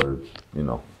Angels, or, you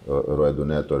know,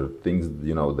 Roedunet, or things,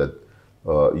 you know, that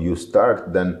you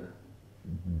start, then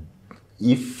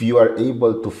if you are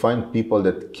able to find people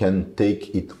that can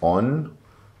take it on,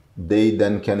 they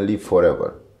then can live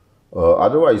forever.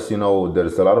 Otherwise, you know,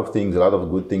 there's a lot of things, a lot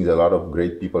of good things, a lot of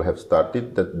great people have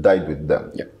started that died with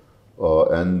them. Yeah.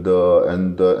 And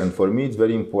for me, it's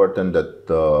very important that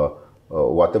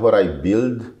whatever I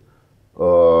build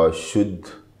should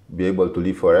be able to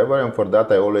live forever. And for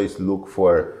that, I always look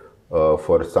for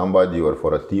somebody or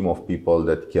for a team of people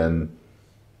that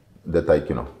I,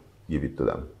 you know, give it to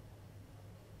them.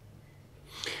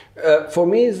 For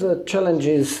me, the challenge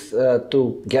is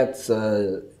to get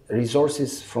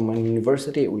resources from a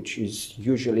university which is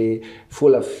usually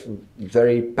full of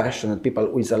very passionate people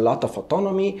with a lot of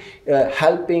autonomy,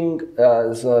 helping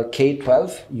the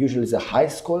K-12, usually the high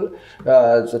school.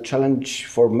 The challenge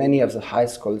for many of the high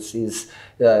schools is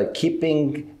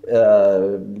keeping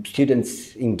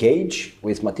students engaged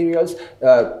with materials.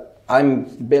 I'm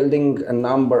building a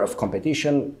number of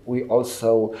competition. We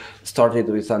also started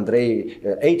with Andrei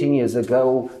 18 years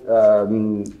ago,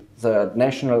 the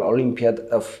National Olympiad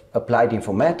of Applied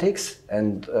Informatics,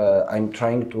 and I'm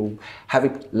trying to have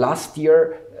it last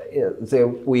year.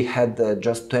 We had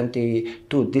just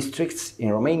 22 districts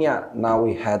in Romania. Now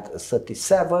we had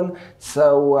 37.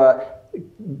 So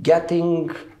getting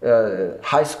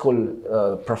high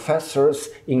school professors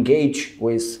engaged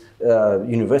with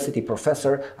university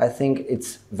professor, I think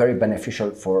it's very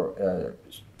beneficial for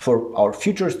our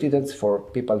future students, for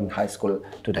people in high school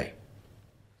today.